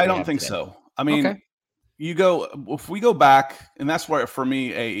 I don't think so. I mean, okay. If we go back, and that's where for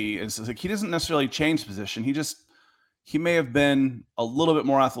me, AE is like, he doesn't necessarily change position. He may have been a little bit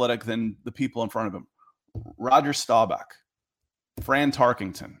more athletic than the people in front of him. Roger Staubach, Fran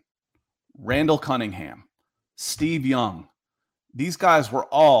Tarkington, Randall Cunningham, Steve Young. These guys were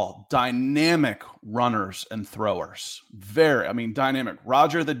all dynamic runners and throwers. Dynamic.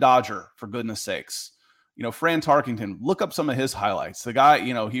 Roger the Dodger, for goodness sakes. Fran Tarkington, look up some of his highlights. The guy,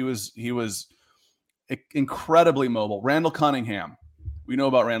 he was incredibly mobile. Randall Cunningham. We know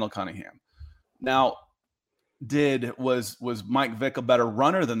about Randall Cunningham. Now, was Mike Vick a better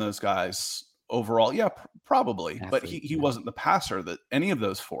runner than those guys overall? Yeah, probably. Athlete, but he wasn't the passer that any of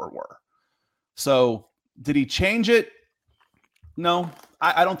those four were. So did he change it? No,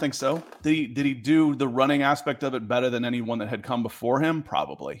 I don't think so. Did he do the running aspect of it better than anyone that had come before him?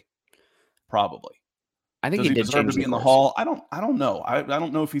 Probably. I think he did deserve to be in the Hall. I don't know. I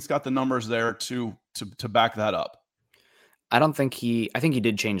don't know if he's got the numbers there to back that up. I think he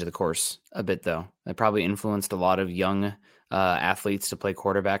did change the course a bit, though. It probably influenced a lot of young athletes to play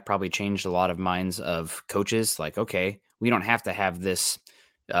quarterback. Probably changed a lot of minds of coaches. Like, okay, we don't have to have this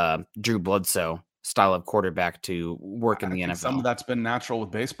Drew Bledsoe style of quarterback to work in the NFL. Some of that's been natural with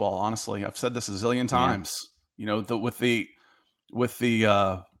baseball. Honestly, I've said this a zillion times. Yeah.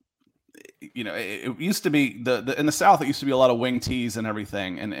 It used to be in the South. It used to be a lot of wing tees and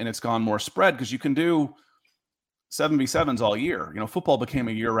everything, and it's gone more spread because you can do 7v7s all year. Football became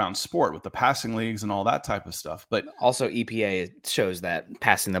a year-round sport with the passing leagues and all that type of stuff. But also EPA shows that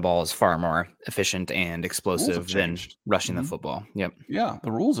passing the ball is far more efficient and explosive than rushing the football. Yep. Yeah,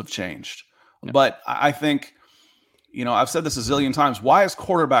 the rules have changed. Yep. But I think, I've said this a zillion times. Why is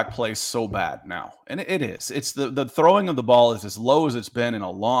quarterback play so bad now? And it is. It's the throwing of the ball is as low as it's been in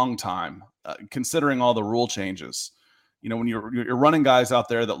a long time, considering all the rule changes. When you're running guys out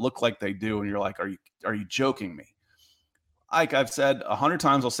there that look like they do, and you're like, are you joking me? Like I've said 100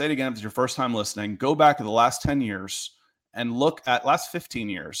 times, I'll say it again if it's your first time listening. Go back to the last 10 years and look at last 15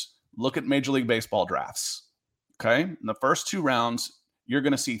 years. Look at Major League Baseball drafts. Okay, in the first 2 rounds, you're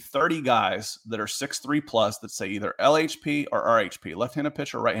going to see 30 guys that are 6'3 plus that say either LHP or RHP, left-handed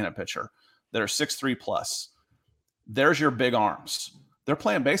pitcher, right-handed pitcher, that are 6'3 plus. There's your big arms. They're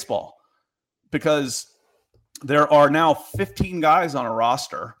playing baseball because there are now 15 guys on a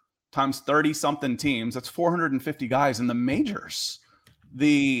roster times 30-something teams. That's 450 guys in the majors.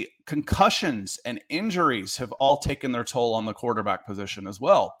 The concussions and injuries have all taken their toll on the quarterback position as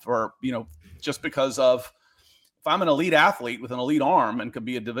well just because of, if I'm an elite athlete with an elite arm and could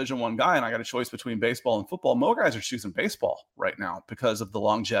be a Division I guy and I got a choice between baseball and football, more guys are choosing baseball right now because of the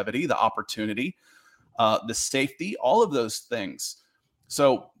longevity, the opportunity, the safety, all of those things.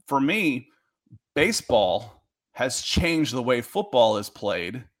 So for me, baseball has changed the way football is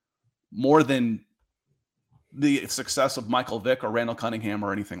played more than the success of Michael Vick or Randall Cunningham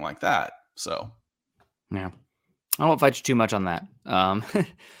or anything like that. So, yeah, I won't fight you too much on that.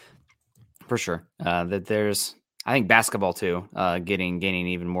 For sure. I think basketball too, gaining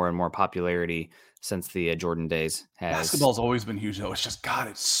even more and more popularity since the Jordan days. Basketball's always been huge though. It's just, God,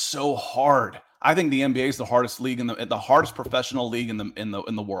 it's so hard. I think the NBA is the hardest league the hardest professional league in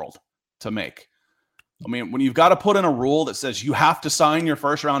the world to make. I mean, when you've got to put in a rule that says you have to sign your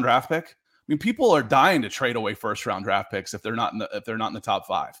first round draft pick, I mean, people are dying to trade away first round draft picks if they're not in the top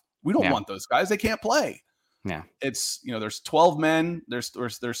 5. We don't want those guys. They can't play. Yeah. It's, there's 12 men, there's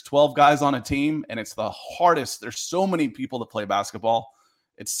 12 guys on a team, and it's the hardest. There's so many people that play basketball.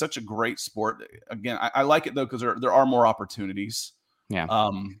 It's such a great sport. Again, I like it though, because there are more opportunities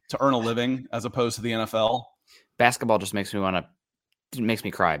to earn a living as opposed to the NFL. Basketball just makes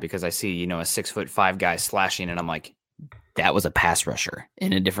me cry because I see, a 6'5" guy slashing and I'm like, that was a pass rusher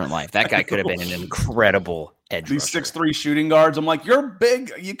in a different life. That guy could have been an incredible edge These rusher. 6'3" shooting guards, I'm like, you're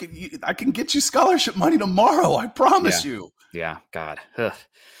big. I can get you scholarship money tomorrow. I promise you. Yeah, God. Ugh.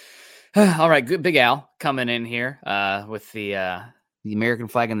 All right, good Big Al coming in here with the American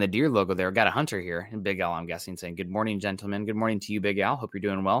flag and the deer logo there. Got a hunter here. And Big Al, I'm guessing, saying, good morning, gentlemen. Good morning to you, Big Al. Hope you're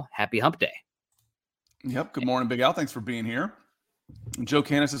doing well. Happy hump day. Yep. Good morning, Big Al. Thanks for being here. And Joe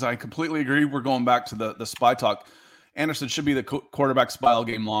Canis says, I completely agree. We're going back to the spy talk. Anderson should be the quarterback spy all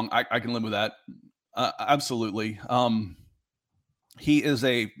game long. I can live with that. Absolutely. He is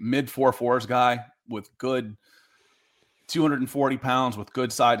a mid 4.4s guy with good 240 pounds, with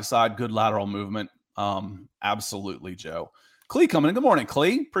good side to side, good lateral movement. Absolutely, Joe. Clee coming in. Good morning,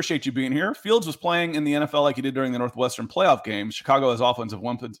 Clee. Appreciate you being here. Fields was playing in the NFL like he did during the Northwestern playoff games. Chicago has offensive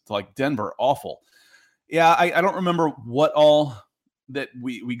weapons like Denver. Awful. Yeah, I don't remember what all that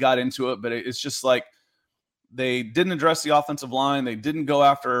we got into it, but it's just like, they didn't address the offensive line. They didn't go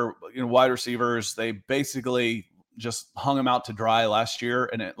after wide receivers. They basically just hung them out to dry last year.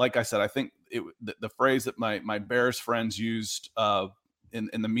 And like I said, I think the phrase that my Bears friends used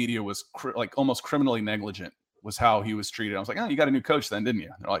in the media was like almost criminally negligent was how he was treated. I was like, oh, you got a new coach then, didn't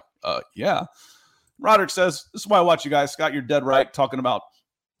you? And they're like, yeah. Roderick says, this is why I watch you guys. Scott, you're dead right, talking about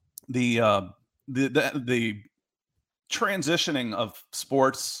the transitioning of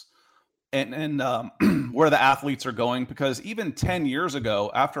sports and where the athletes are going, because even 10 years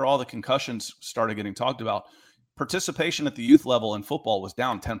ago, after all the concussions started getting talked about, participation at the youth level in football was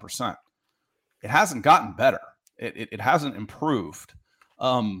down 10%. It hasn't gotten better. It hasn't improved.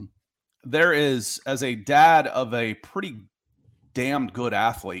 There is, as a dad of a pretty damned good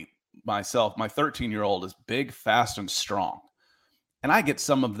athlete myself, my 13-year-old is big, fast, and strong. And I get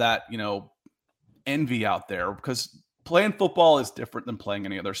some of that, envy out there, because playing football is different than playing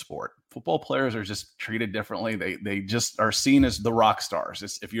any other sport. Football players are just treated differently. They just are seen as the rock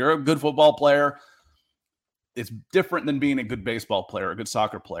stars. If you're a good football player, it's different than being a good baseball player, a good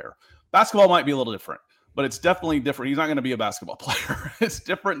soccer player. Basketball might be a little different, but it's definitely different. He's not going to be a basketball player. It's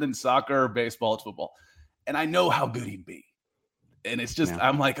different than soccer, baseball, it's football. And I know how good he'd be. And it's just,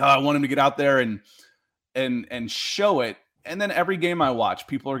 I'm like, I want him to get out there and show it. And then every game I watch,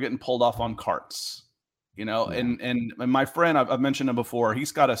 people are getting pulled off on carts. And my friend, I've mentioned him before.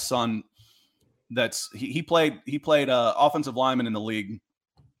 He's got a son that's he played offensive lineman in the league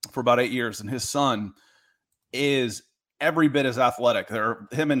for about 8 years, and his son is every bit as athletic.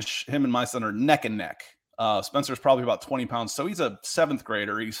 Him and my son are neck and neck. Spencer's probably about 20 pounds, so he's a 7th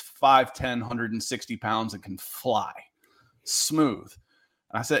grader. He's 5'10", 160 pounds, and can fly smooth.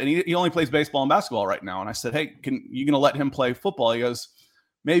 And I said, and he only plays baseball and basketball right now. And I said, hey, you going to let him play football? He goes,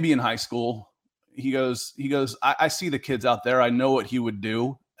 maybe in high school. He goes, I see the kids out there. I know what he would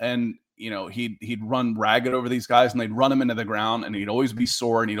do. And, he'd run ragged over these guys and they'd run him into the ground and he'd always be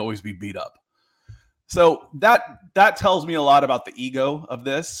sore and he'd always be beat up. So that tells me a lot about the ego of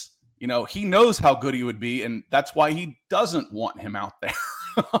this. He knows how good he would be, and that's why he doesn't want him out there.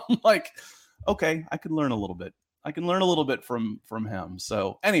 I'm like, okay, I can learn a little bit. I can learn a little bit from him.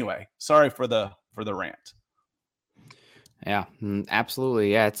 So anyway, sorry for the rant. Yeah,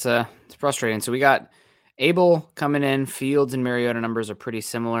 absolutely. Yeah, it's frustrating. So we got Abel coming in. Fields and Mariota numbers are pretty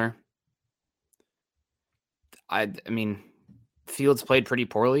similar. I mean, Fields played pretty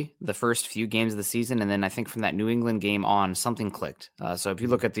poorly the first few games of the season, and then I think from that New England game on, something clicked. So if you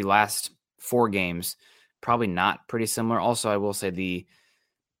look at the last 4 games, probably not pretty similar. Also, I will say the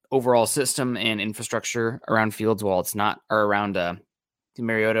overall system and infrastructure around Fields, while it's not, or around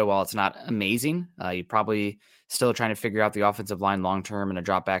Mariota, while it's not amazing, you probably still trying to figure out the offensive line long-term in a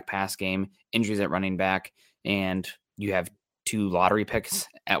drop-back pass game, injuries at running back, and you have 2 lottery picks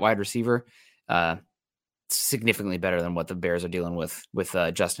at wide receiver. Significantly better than what the Bears are dealing with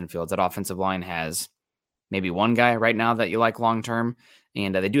Justin Fields. That offensive line has maybe one guy right now that you like long-term,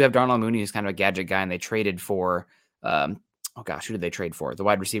 and they do have Darnell Mooney, who's kind of a gadget guy, and they traded for, who did they trade for? The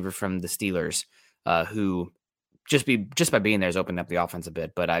wide receiver from the Steelers, who just by being there has opened up the offense a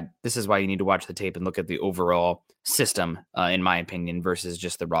bit. But this is why you need to watch the tape and look at the overall system, in my opinion, versus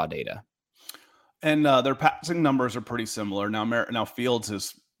just the raw data. And their passing numbers are pretty similar. Now Fields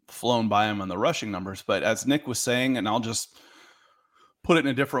has flown by him on the rushing numbers, but as Nick was saying, and I'll just put it in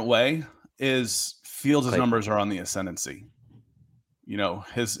a different way, is Fields' numbers are on the ascendancy.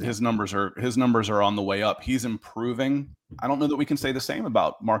 His numbers are on the way up. He's improving. I don't know that we can say the same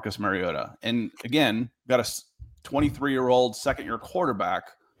about Marcus Mariota. And again, got a 23-year-old second-year quarterback.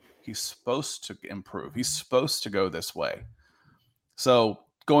 He's supposed to improve. He's supposed to go this way. So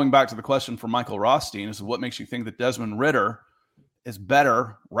going back to the question from Michael Rothstein is, what makes you think that Desmond Ridder is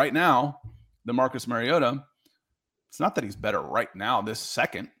better right now than Marcus Mariota? It's not that he's better right now, this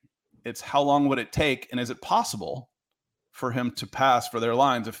second. It's how long would it take, and is it possible for him to pass for their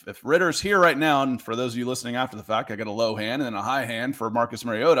lines? If Ritter's here right now, and for those of you listening after the fact, I got a low hand and then a high hand for Marcus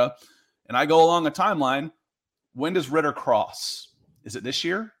Mariota, and I go along a timeline, when does Ridder cross? Is it this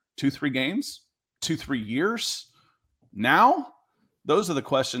year? 2-3 games? 2-3 years? Now? Those are the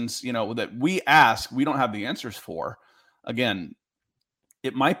questions, that we ask. We don't have the answers for. Again,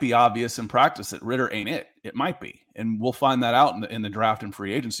 it might be obvious in practice that Ridder ain't it. It might be. And we'll find that out in the draft and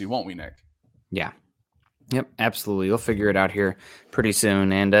free agency, won't we, Nick? Yeah. Yep, absolutely. You'll figure it out here pretty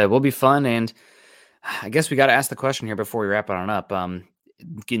soon, and it will be fun. And I guess we got to ask the question here before we wrap it on up.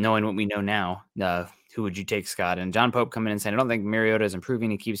 Knowing what we know now, who would you take, Scott? And John Pope coming in saying, I don't think Mariota is improving.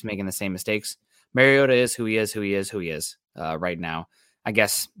 He keeps making the same mistakes. Mariota is who he is right now. I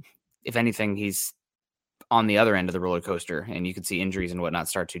guess, if anything, he's on the other end of the roller coaster, and you can see injuries and whatnot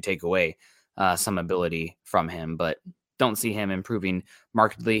start to take away some ability from him, but don't see him improving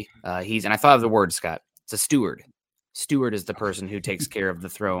markedly. And I thought of the word, Scott. It's a steward. Steward is the person who takes care of the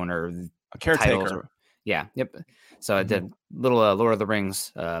throne or a caretaker. Yeah. Yep. So I did little Lord of the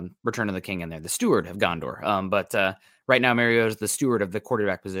Rings, Return of the King in there, the steward of Gondor. But right now, Mario is the steward of the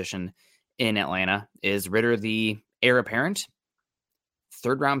quarterback position in Atlanta. Is Ridder the heir apparent?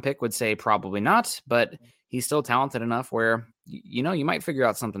 3rd round pick would say probably not, but he's still talented enough where, you might figure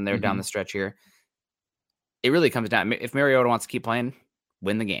out something there down the stretch here. It really comes down. If Mariota wants to keep playing,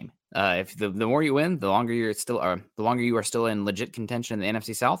 win the game. If the more you win, the longer you are still in legit contention in the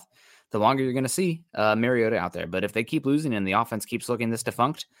NFC South, the longer you're going to see Mariota out there. But if they keep losing and the offense keeps looking this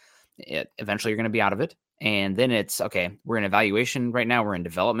defunct, eventually you're going to be out of it. And then it's, okay, we're in evaluation right now. We're in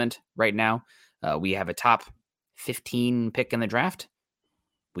development right now. We have a top 15 pick in the draft.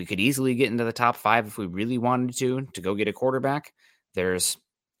 We could easily get into the top 5 if we really wanted to go get a quarterback. There's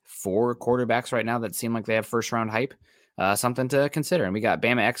 4 quarterbacks right now that seem like they have first-round hype. Something to consider. And we got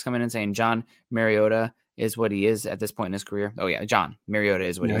Bama X coming in saying John Mariota is what he is at this point in his career. Oh, yeah, John Mariota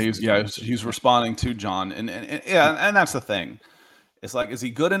is what he is. He's responding to John. And that's the thing. It's like, is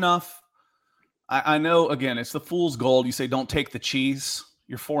he good enough? I know, again, it's the fool's gold. You say don't take the cheese.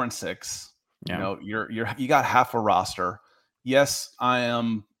 You're 4-6. Yeah. You got half a roster. Yes, I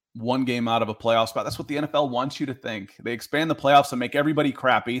am 1 game out of a playoff spot. That's what the NFL wants you to think. They expand the playoffs and make everybody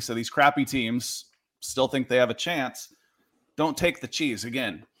crappy, so these crappy teams still think they have a chance. Don't take the cheese.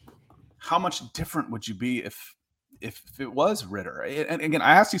 Again, how much different would you be if it was Ridder? And again,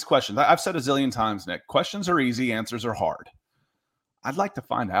 I ask these questions. I've said a zillion times, Nick, questions are easy, answers are hard. I'd like to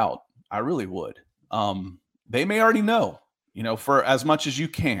find out. I really would. They may already know. for as much as you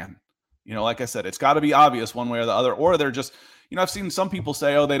can. Like I said, it's got to be obvious one way or the other, or they're just, I've seen some people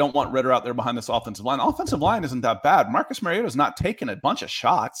say, oh, they don't want Ritter out there behind this offensive line. Offensive line isn't that bad. Marcus Mariota's not taking a bunch of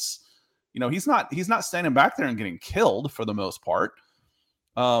shots. He's not standing back there and getting killed for the most part.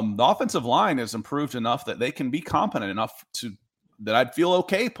 The offensive line has improved enough that they can be competent enough that I'd feel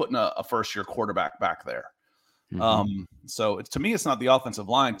okay putting a first-year quarterback back there. Mm-hmm. So to me, it's not the offensive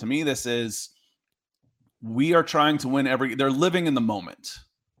line. To me, this is, we are trying to win they're living in the moment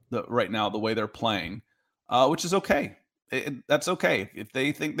right now, the way they're playing, which is okay. That's okay. If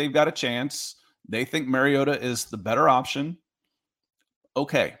they think they've got a chance, they think Mariota is the better option.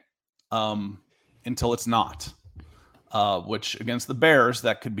 Okay. Until it's not, which against the Bears,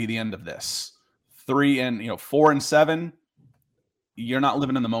 that could be the end of this. 4-7, you're not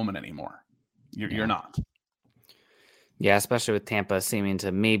living in the moment anymore. You're not. Yeah, especially with Tampa seeming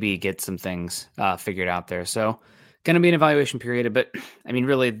to maybe get some things figured out there. So going to be an evaluation period, but I mean,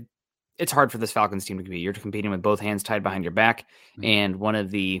 really, it's hard for this Falcons team to compete. You're competing with both hands tied behind your back and one of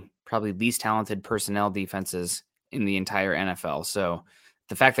the probably least talented personnel defenses in the entire NFL. So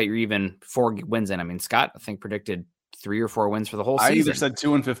the fact that you're even 4 wins in, I mean, Scott, I think, predicted 3 or 4 wins for the whole season. I either said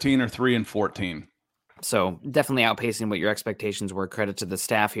 2-15 or 3-14. So definitely outpacing what your expectations were. Credit to the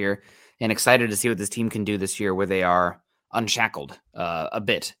staff here, and excited to see what this team can do this year, where they are unshackled a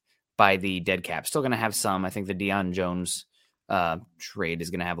bit by the dead cap. Still going to have some. I think the Deion Jones trade is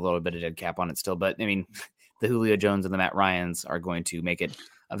going to have a little bit of dead cap on it still, but I mean, the Julio Jones and the Matt Ryans are going to make it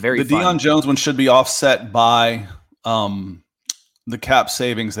a very the Deion Jones one should be offset by the cap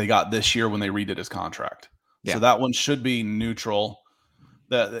savings they got this year when they redid his contract. Yeah. So that one should be neutral.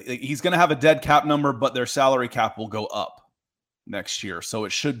 He's going to have a dead cap number, but their salary cap will go up next year. So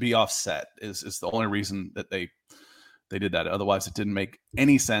it should be offset is the only reason that they did that. Otherwise, it didn't make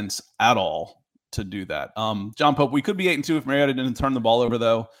any sense at all to do that. John Pope, we could be 8-2 if Mariota didn't turn the ball over,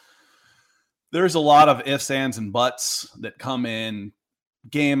 though. There's a lot of ifs, ands, and buts that come in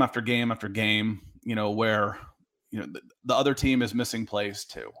game after game after game, where the other team is missing plays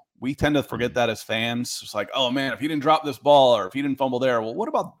too. We tend to forget that as fans. It's like, oh man, if he didn't drop this ball or if he didn't fumble there, well, what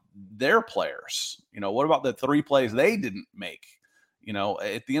about their players? What about the 3 plays they didn't make?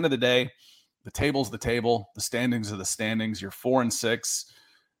 At the end of the day, the table's the table, the standings are the standings. You're 4-6.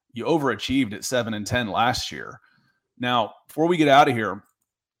 You overachieved at 7-10 last year. Now, before we get out of here, I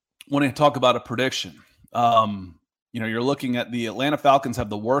want to talk about a prediction. You're looking at the Atlanta Falcons have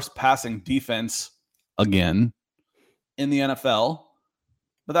the worst passing defense again in the NFL.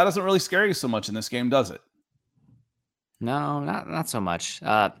 But that doesn't really scare you so much in this game, does it? No, not so much.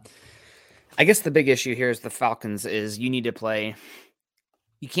 I guess the big issue here is the Falcons is you need to play.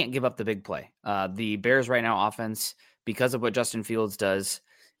 You can't give up the big play. The Bears right now offense, because of what Justin Fields does,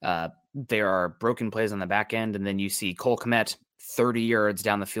 there are broken plays on the back end. And then you see Cole Kmet 30 yards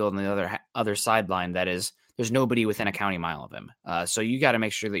down the field on the other sideline. There's nobody within a county mile of him. So you got to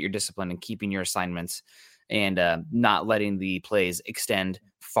make sure that you're disciplined and keeping your assignments and not letting the plays extend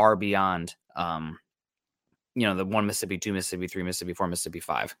far beyond, the 1 Mississippi, 2 Mississippi, 3 Mississippi, 4 Mississippi,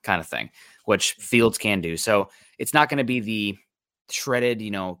 5 kind of thing, which Fields can do. So it's not going to be the shredded,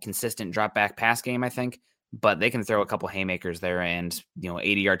 consistent drop back pass game, I think, but they can throw a couple haymakers there and,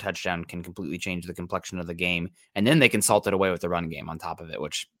 80-yard touchdown can completely change the complexion of the game. And then they can salt it away with the run game on top of it,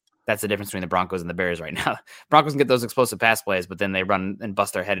 which that's the difference between the Broncos and the Bears right now. Broncos can get those explosive pass plays, but then they run and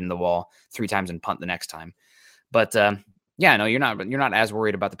bust their head in the wall 3 times and punt the next time. But yeah, no, you're not as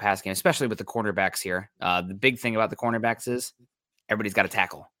worried about the pass game, especially with the cornerbacks here. The big thing about the cornerbacks is everybody's got to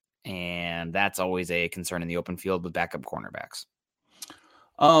tackle, and that's always a concern in the open field with backup cornerbacks.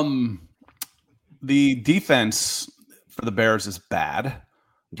 The defense for the Bears is bad.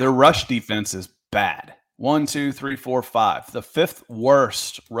 Their rush defense is bad. 1, 2, 3, 4, 5. The 5th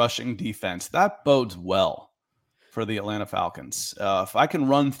worst rushing defense. That bodes well for the Atlanta Falcons. If I can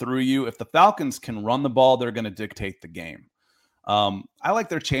run through you, if the Falcons can run the ball, they're going to dictate the game. I like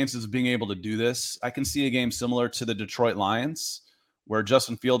their chances of being able to do this. I can see a game similar to the Detroit Lions, where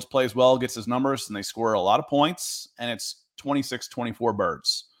Justin Fields plays well, gets his numbers, and they score a lot of points, and it's 26-24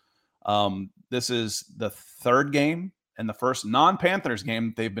 birds. This is the 3rd game and the first non-Panthers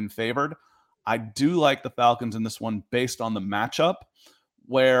game they've been favored. I do like the Falcons in this one based on the matchup,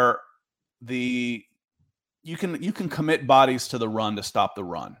 where you can commit bodies to the run to stop the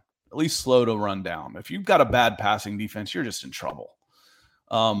run, at least slow to run down. If you've got a bad passing defense, you're just in trouble.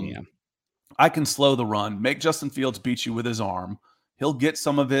 I can slow the run, make Justin Fields beat you with his arm. He'll get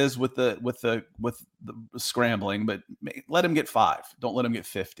some of his with the scrambling, but let him get 5. Don't let him get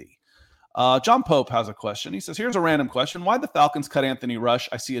 50. John Pope has a question. He says, here's a random question. Why the Falcons cut Anthony Rush?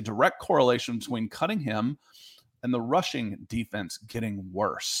 I see a direct correlation between cutting him and the rushing defense getting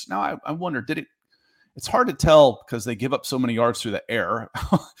worse. Now, I wonder, it's hard to tell because they give up so many yards through the air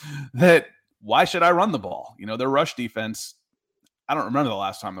that why should I run the ball? Their rush defense, I don't remember the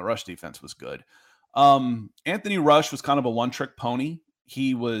last time the rush defense was good. Anthony Rush was kind of a one-trick pony.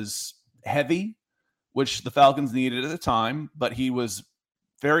 He was heavy, which the Falcons needed at the time, but he was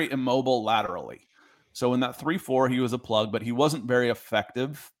very immobile laterally. So in that 3-4, he was a plug, but he wasn't very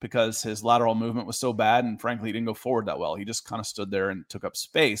effective because his lateral movement was so bad, and frankly, he didn't go forward that well. He just kind of stood there and took up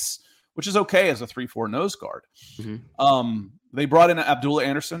space, which is okay as a 3-4 nose guard. Mm-hmm. They brought in Abdullah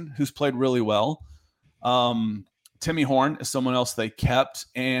Anderson, who's played really well. Timmy Horn is someone else they kept,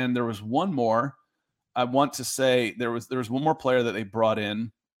 and there was one more. I want to say there was one more player that they brought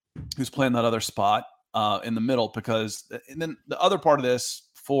in who's playing that other spot in the middle, because and then the other part of this,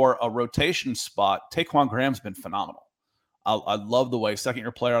 for a rotation spot, Taquan Graham's been phenomenal. I love the way,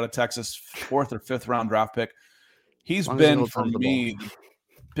 second-year player out of Texas, 4th or 5th round draft pick. He's been, for me, the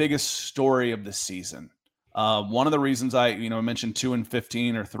biggest story of the season. One of the reasons I mentioned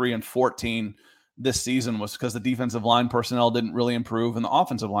 2-15 or 3-14 this season was because the defensive line personnel didn't really improve and the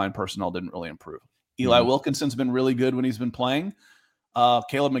offensive line personnel didn't really improve. Eli Wilkinson's been really good when he's been playing.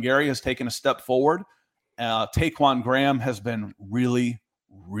 Caleb McGarry has taken a step forward. Taquan Graham has been really,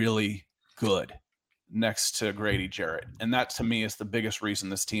 really good next to Grady Jarrett. And that, to me, is the biggest reason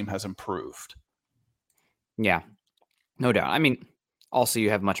this team has improved. Yeah, no doubt. I mean, also you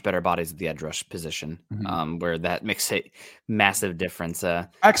have much better bodies at the edge rush position, where that makes a massive difference. I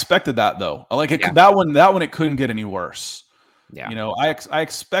expected that, though. That one, it couldn't get any worse. Yeah. I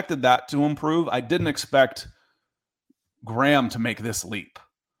expected that to improve. I didn't expect Graham to make this leap.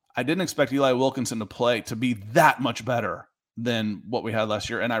 I didn't expect Eli Wilkinson to be that much better than what we had last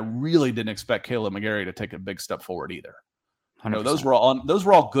year, and I really didn't expect Caleb McGarry to take a big step forward either. 100%. Those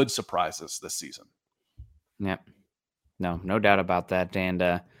were all good surprises this season. Yep. No doubt about that.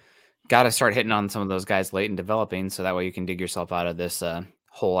 And got to start hitting on some of those guys late and developing, so that way you can dig yourself out of this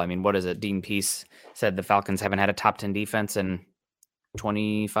hole. I mean, what is it? Dean Pease said the Falcons haven't had a top 10 defense in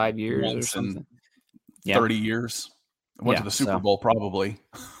 25 years or something. 30 years. Went to the Super Bowl, probably.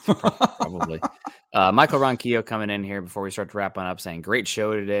 Probably. Michael Ronquillo coming in here before we start to wrap on up, saying, great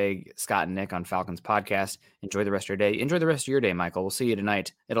show today, Scott and Nick on Falcons podcast. Enjoy the rest of your day. Enjoy the rest of your day, Michael. We'll see you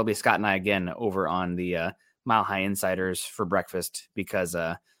tonight. It'll be Scott and I again over on the Mile High Insiders for breakfast, because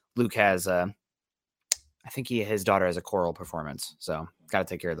Luke has, I think his daughter has a choral performance. So got to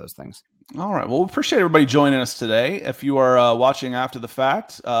take care of those things. All right. Well, we appreciate everybody joining us today. If you are watching after the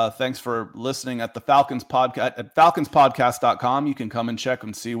fact, thanks for listening at the Falcons podcast at falconspodcast.com. You can come and check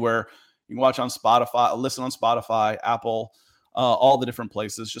and see where you can watch on Spotify, listen on Spotify, Apple, all the different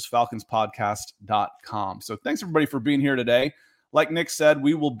places, just falconspodcast.com. So thanks everybody for being here today. Like Nick said,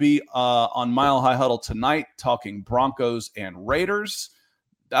 we will be on Mile High Huddle tonight talking Broncos and Raiders.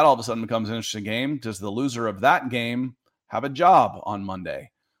 That all of a sudden becomes an interesting game. Does the loser of that game have a job on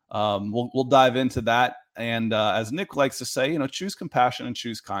Monday? We'll dive into that. And as Nick likes to say, choose compassion and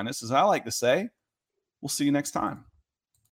choose kindness. As I like to say, we'll see you next time.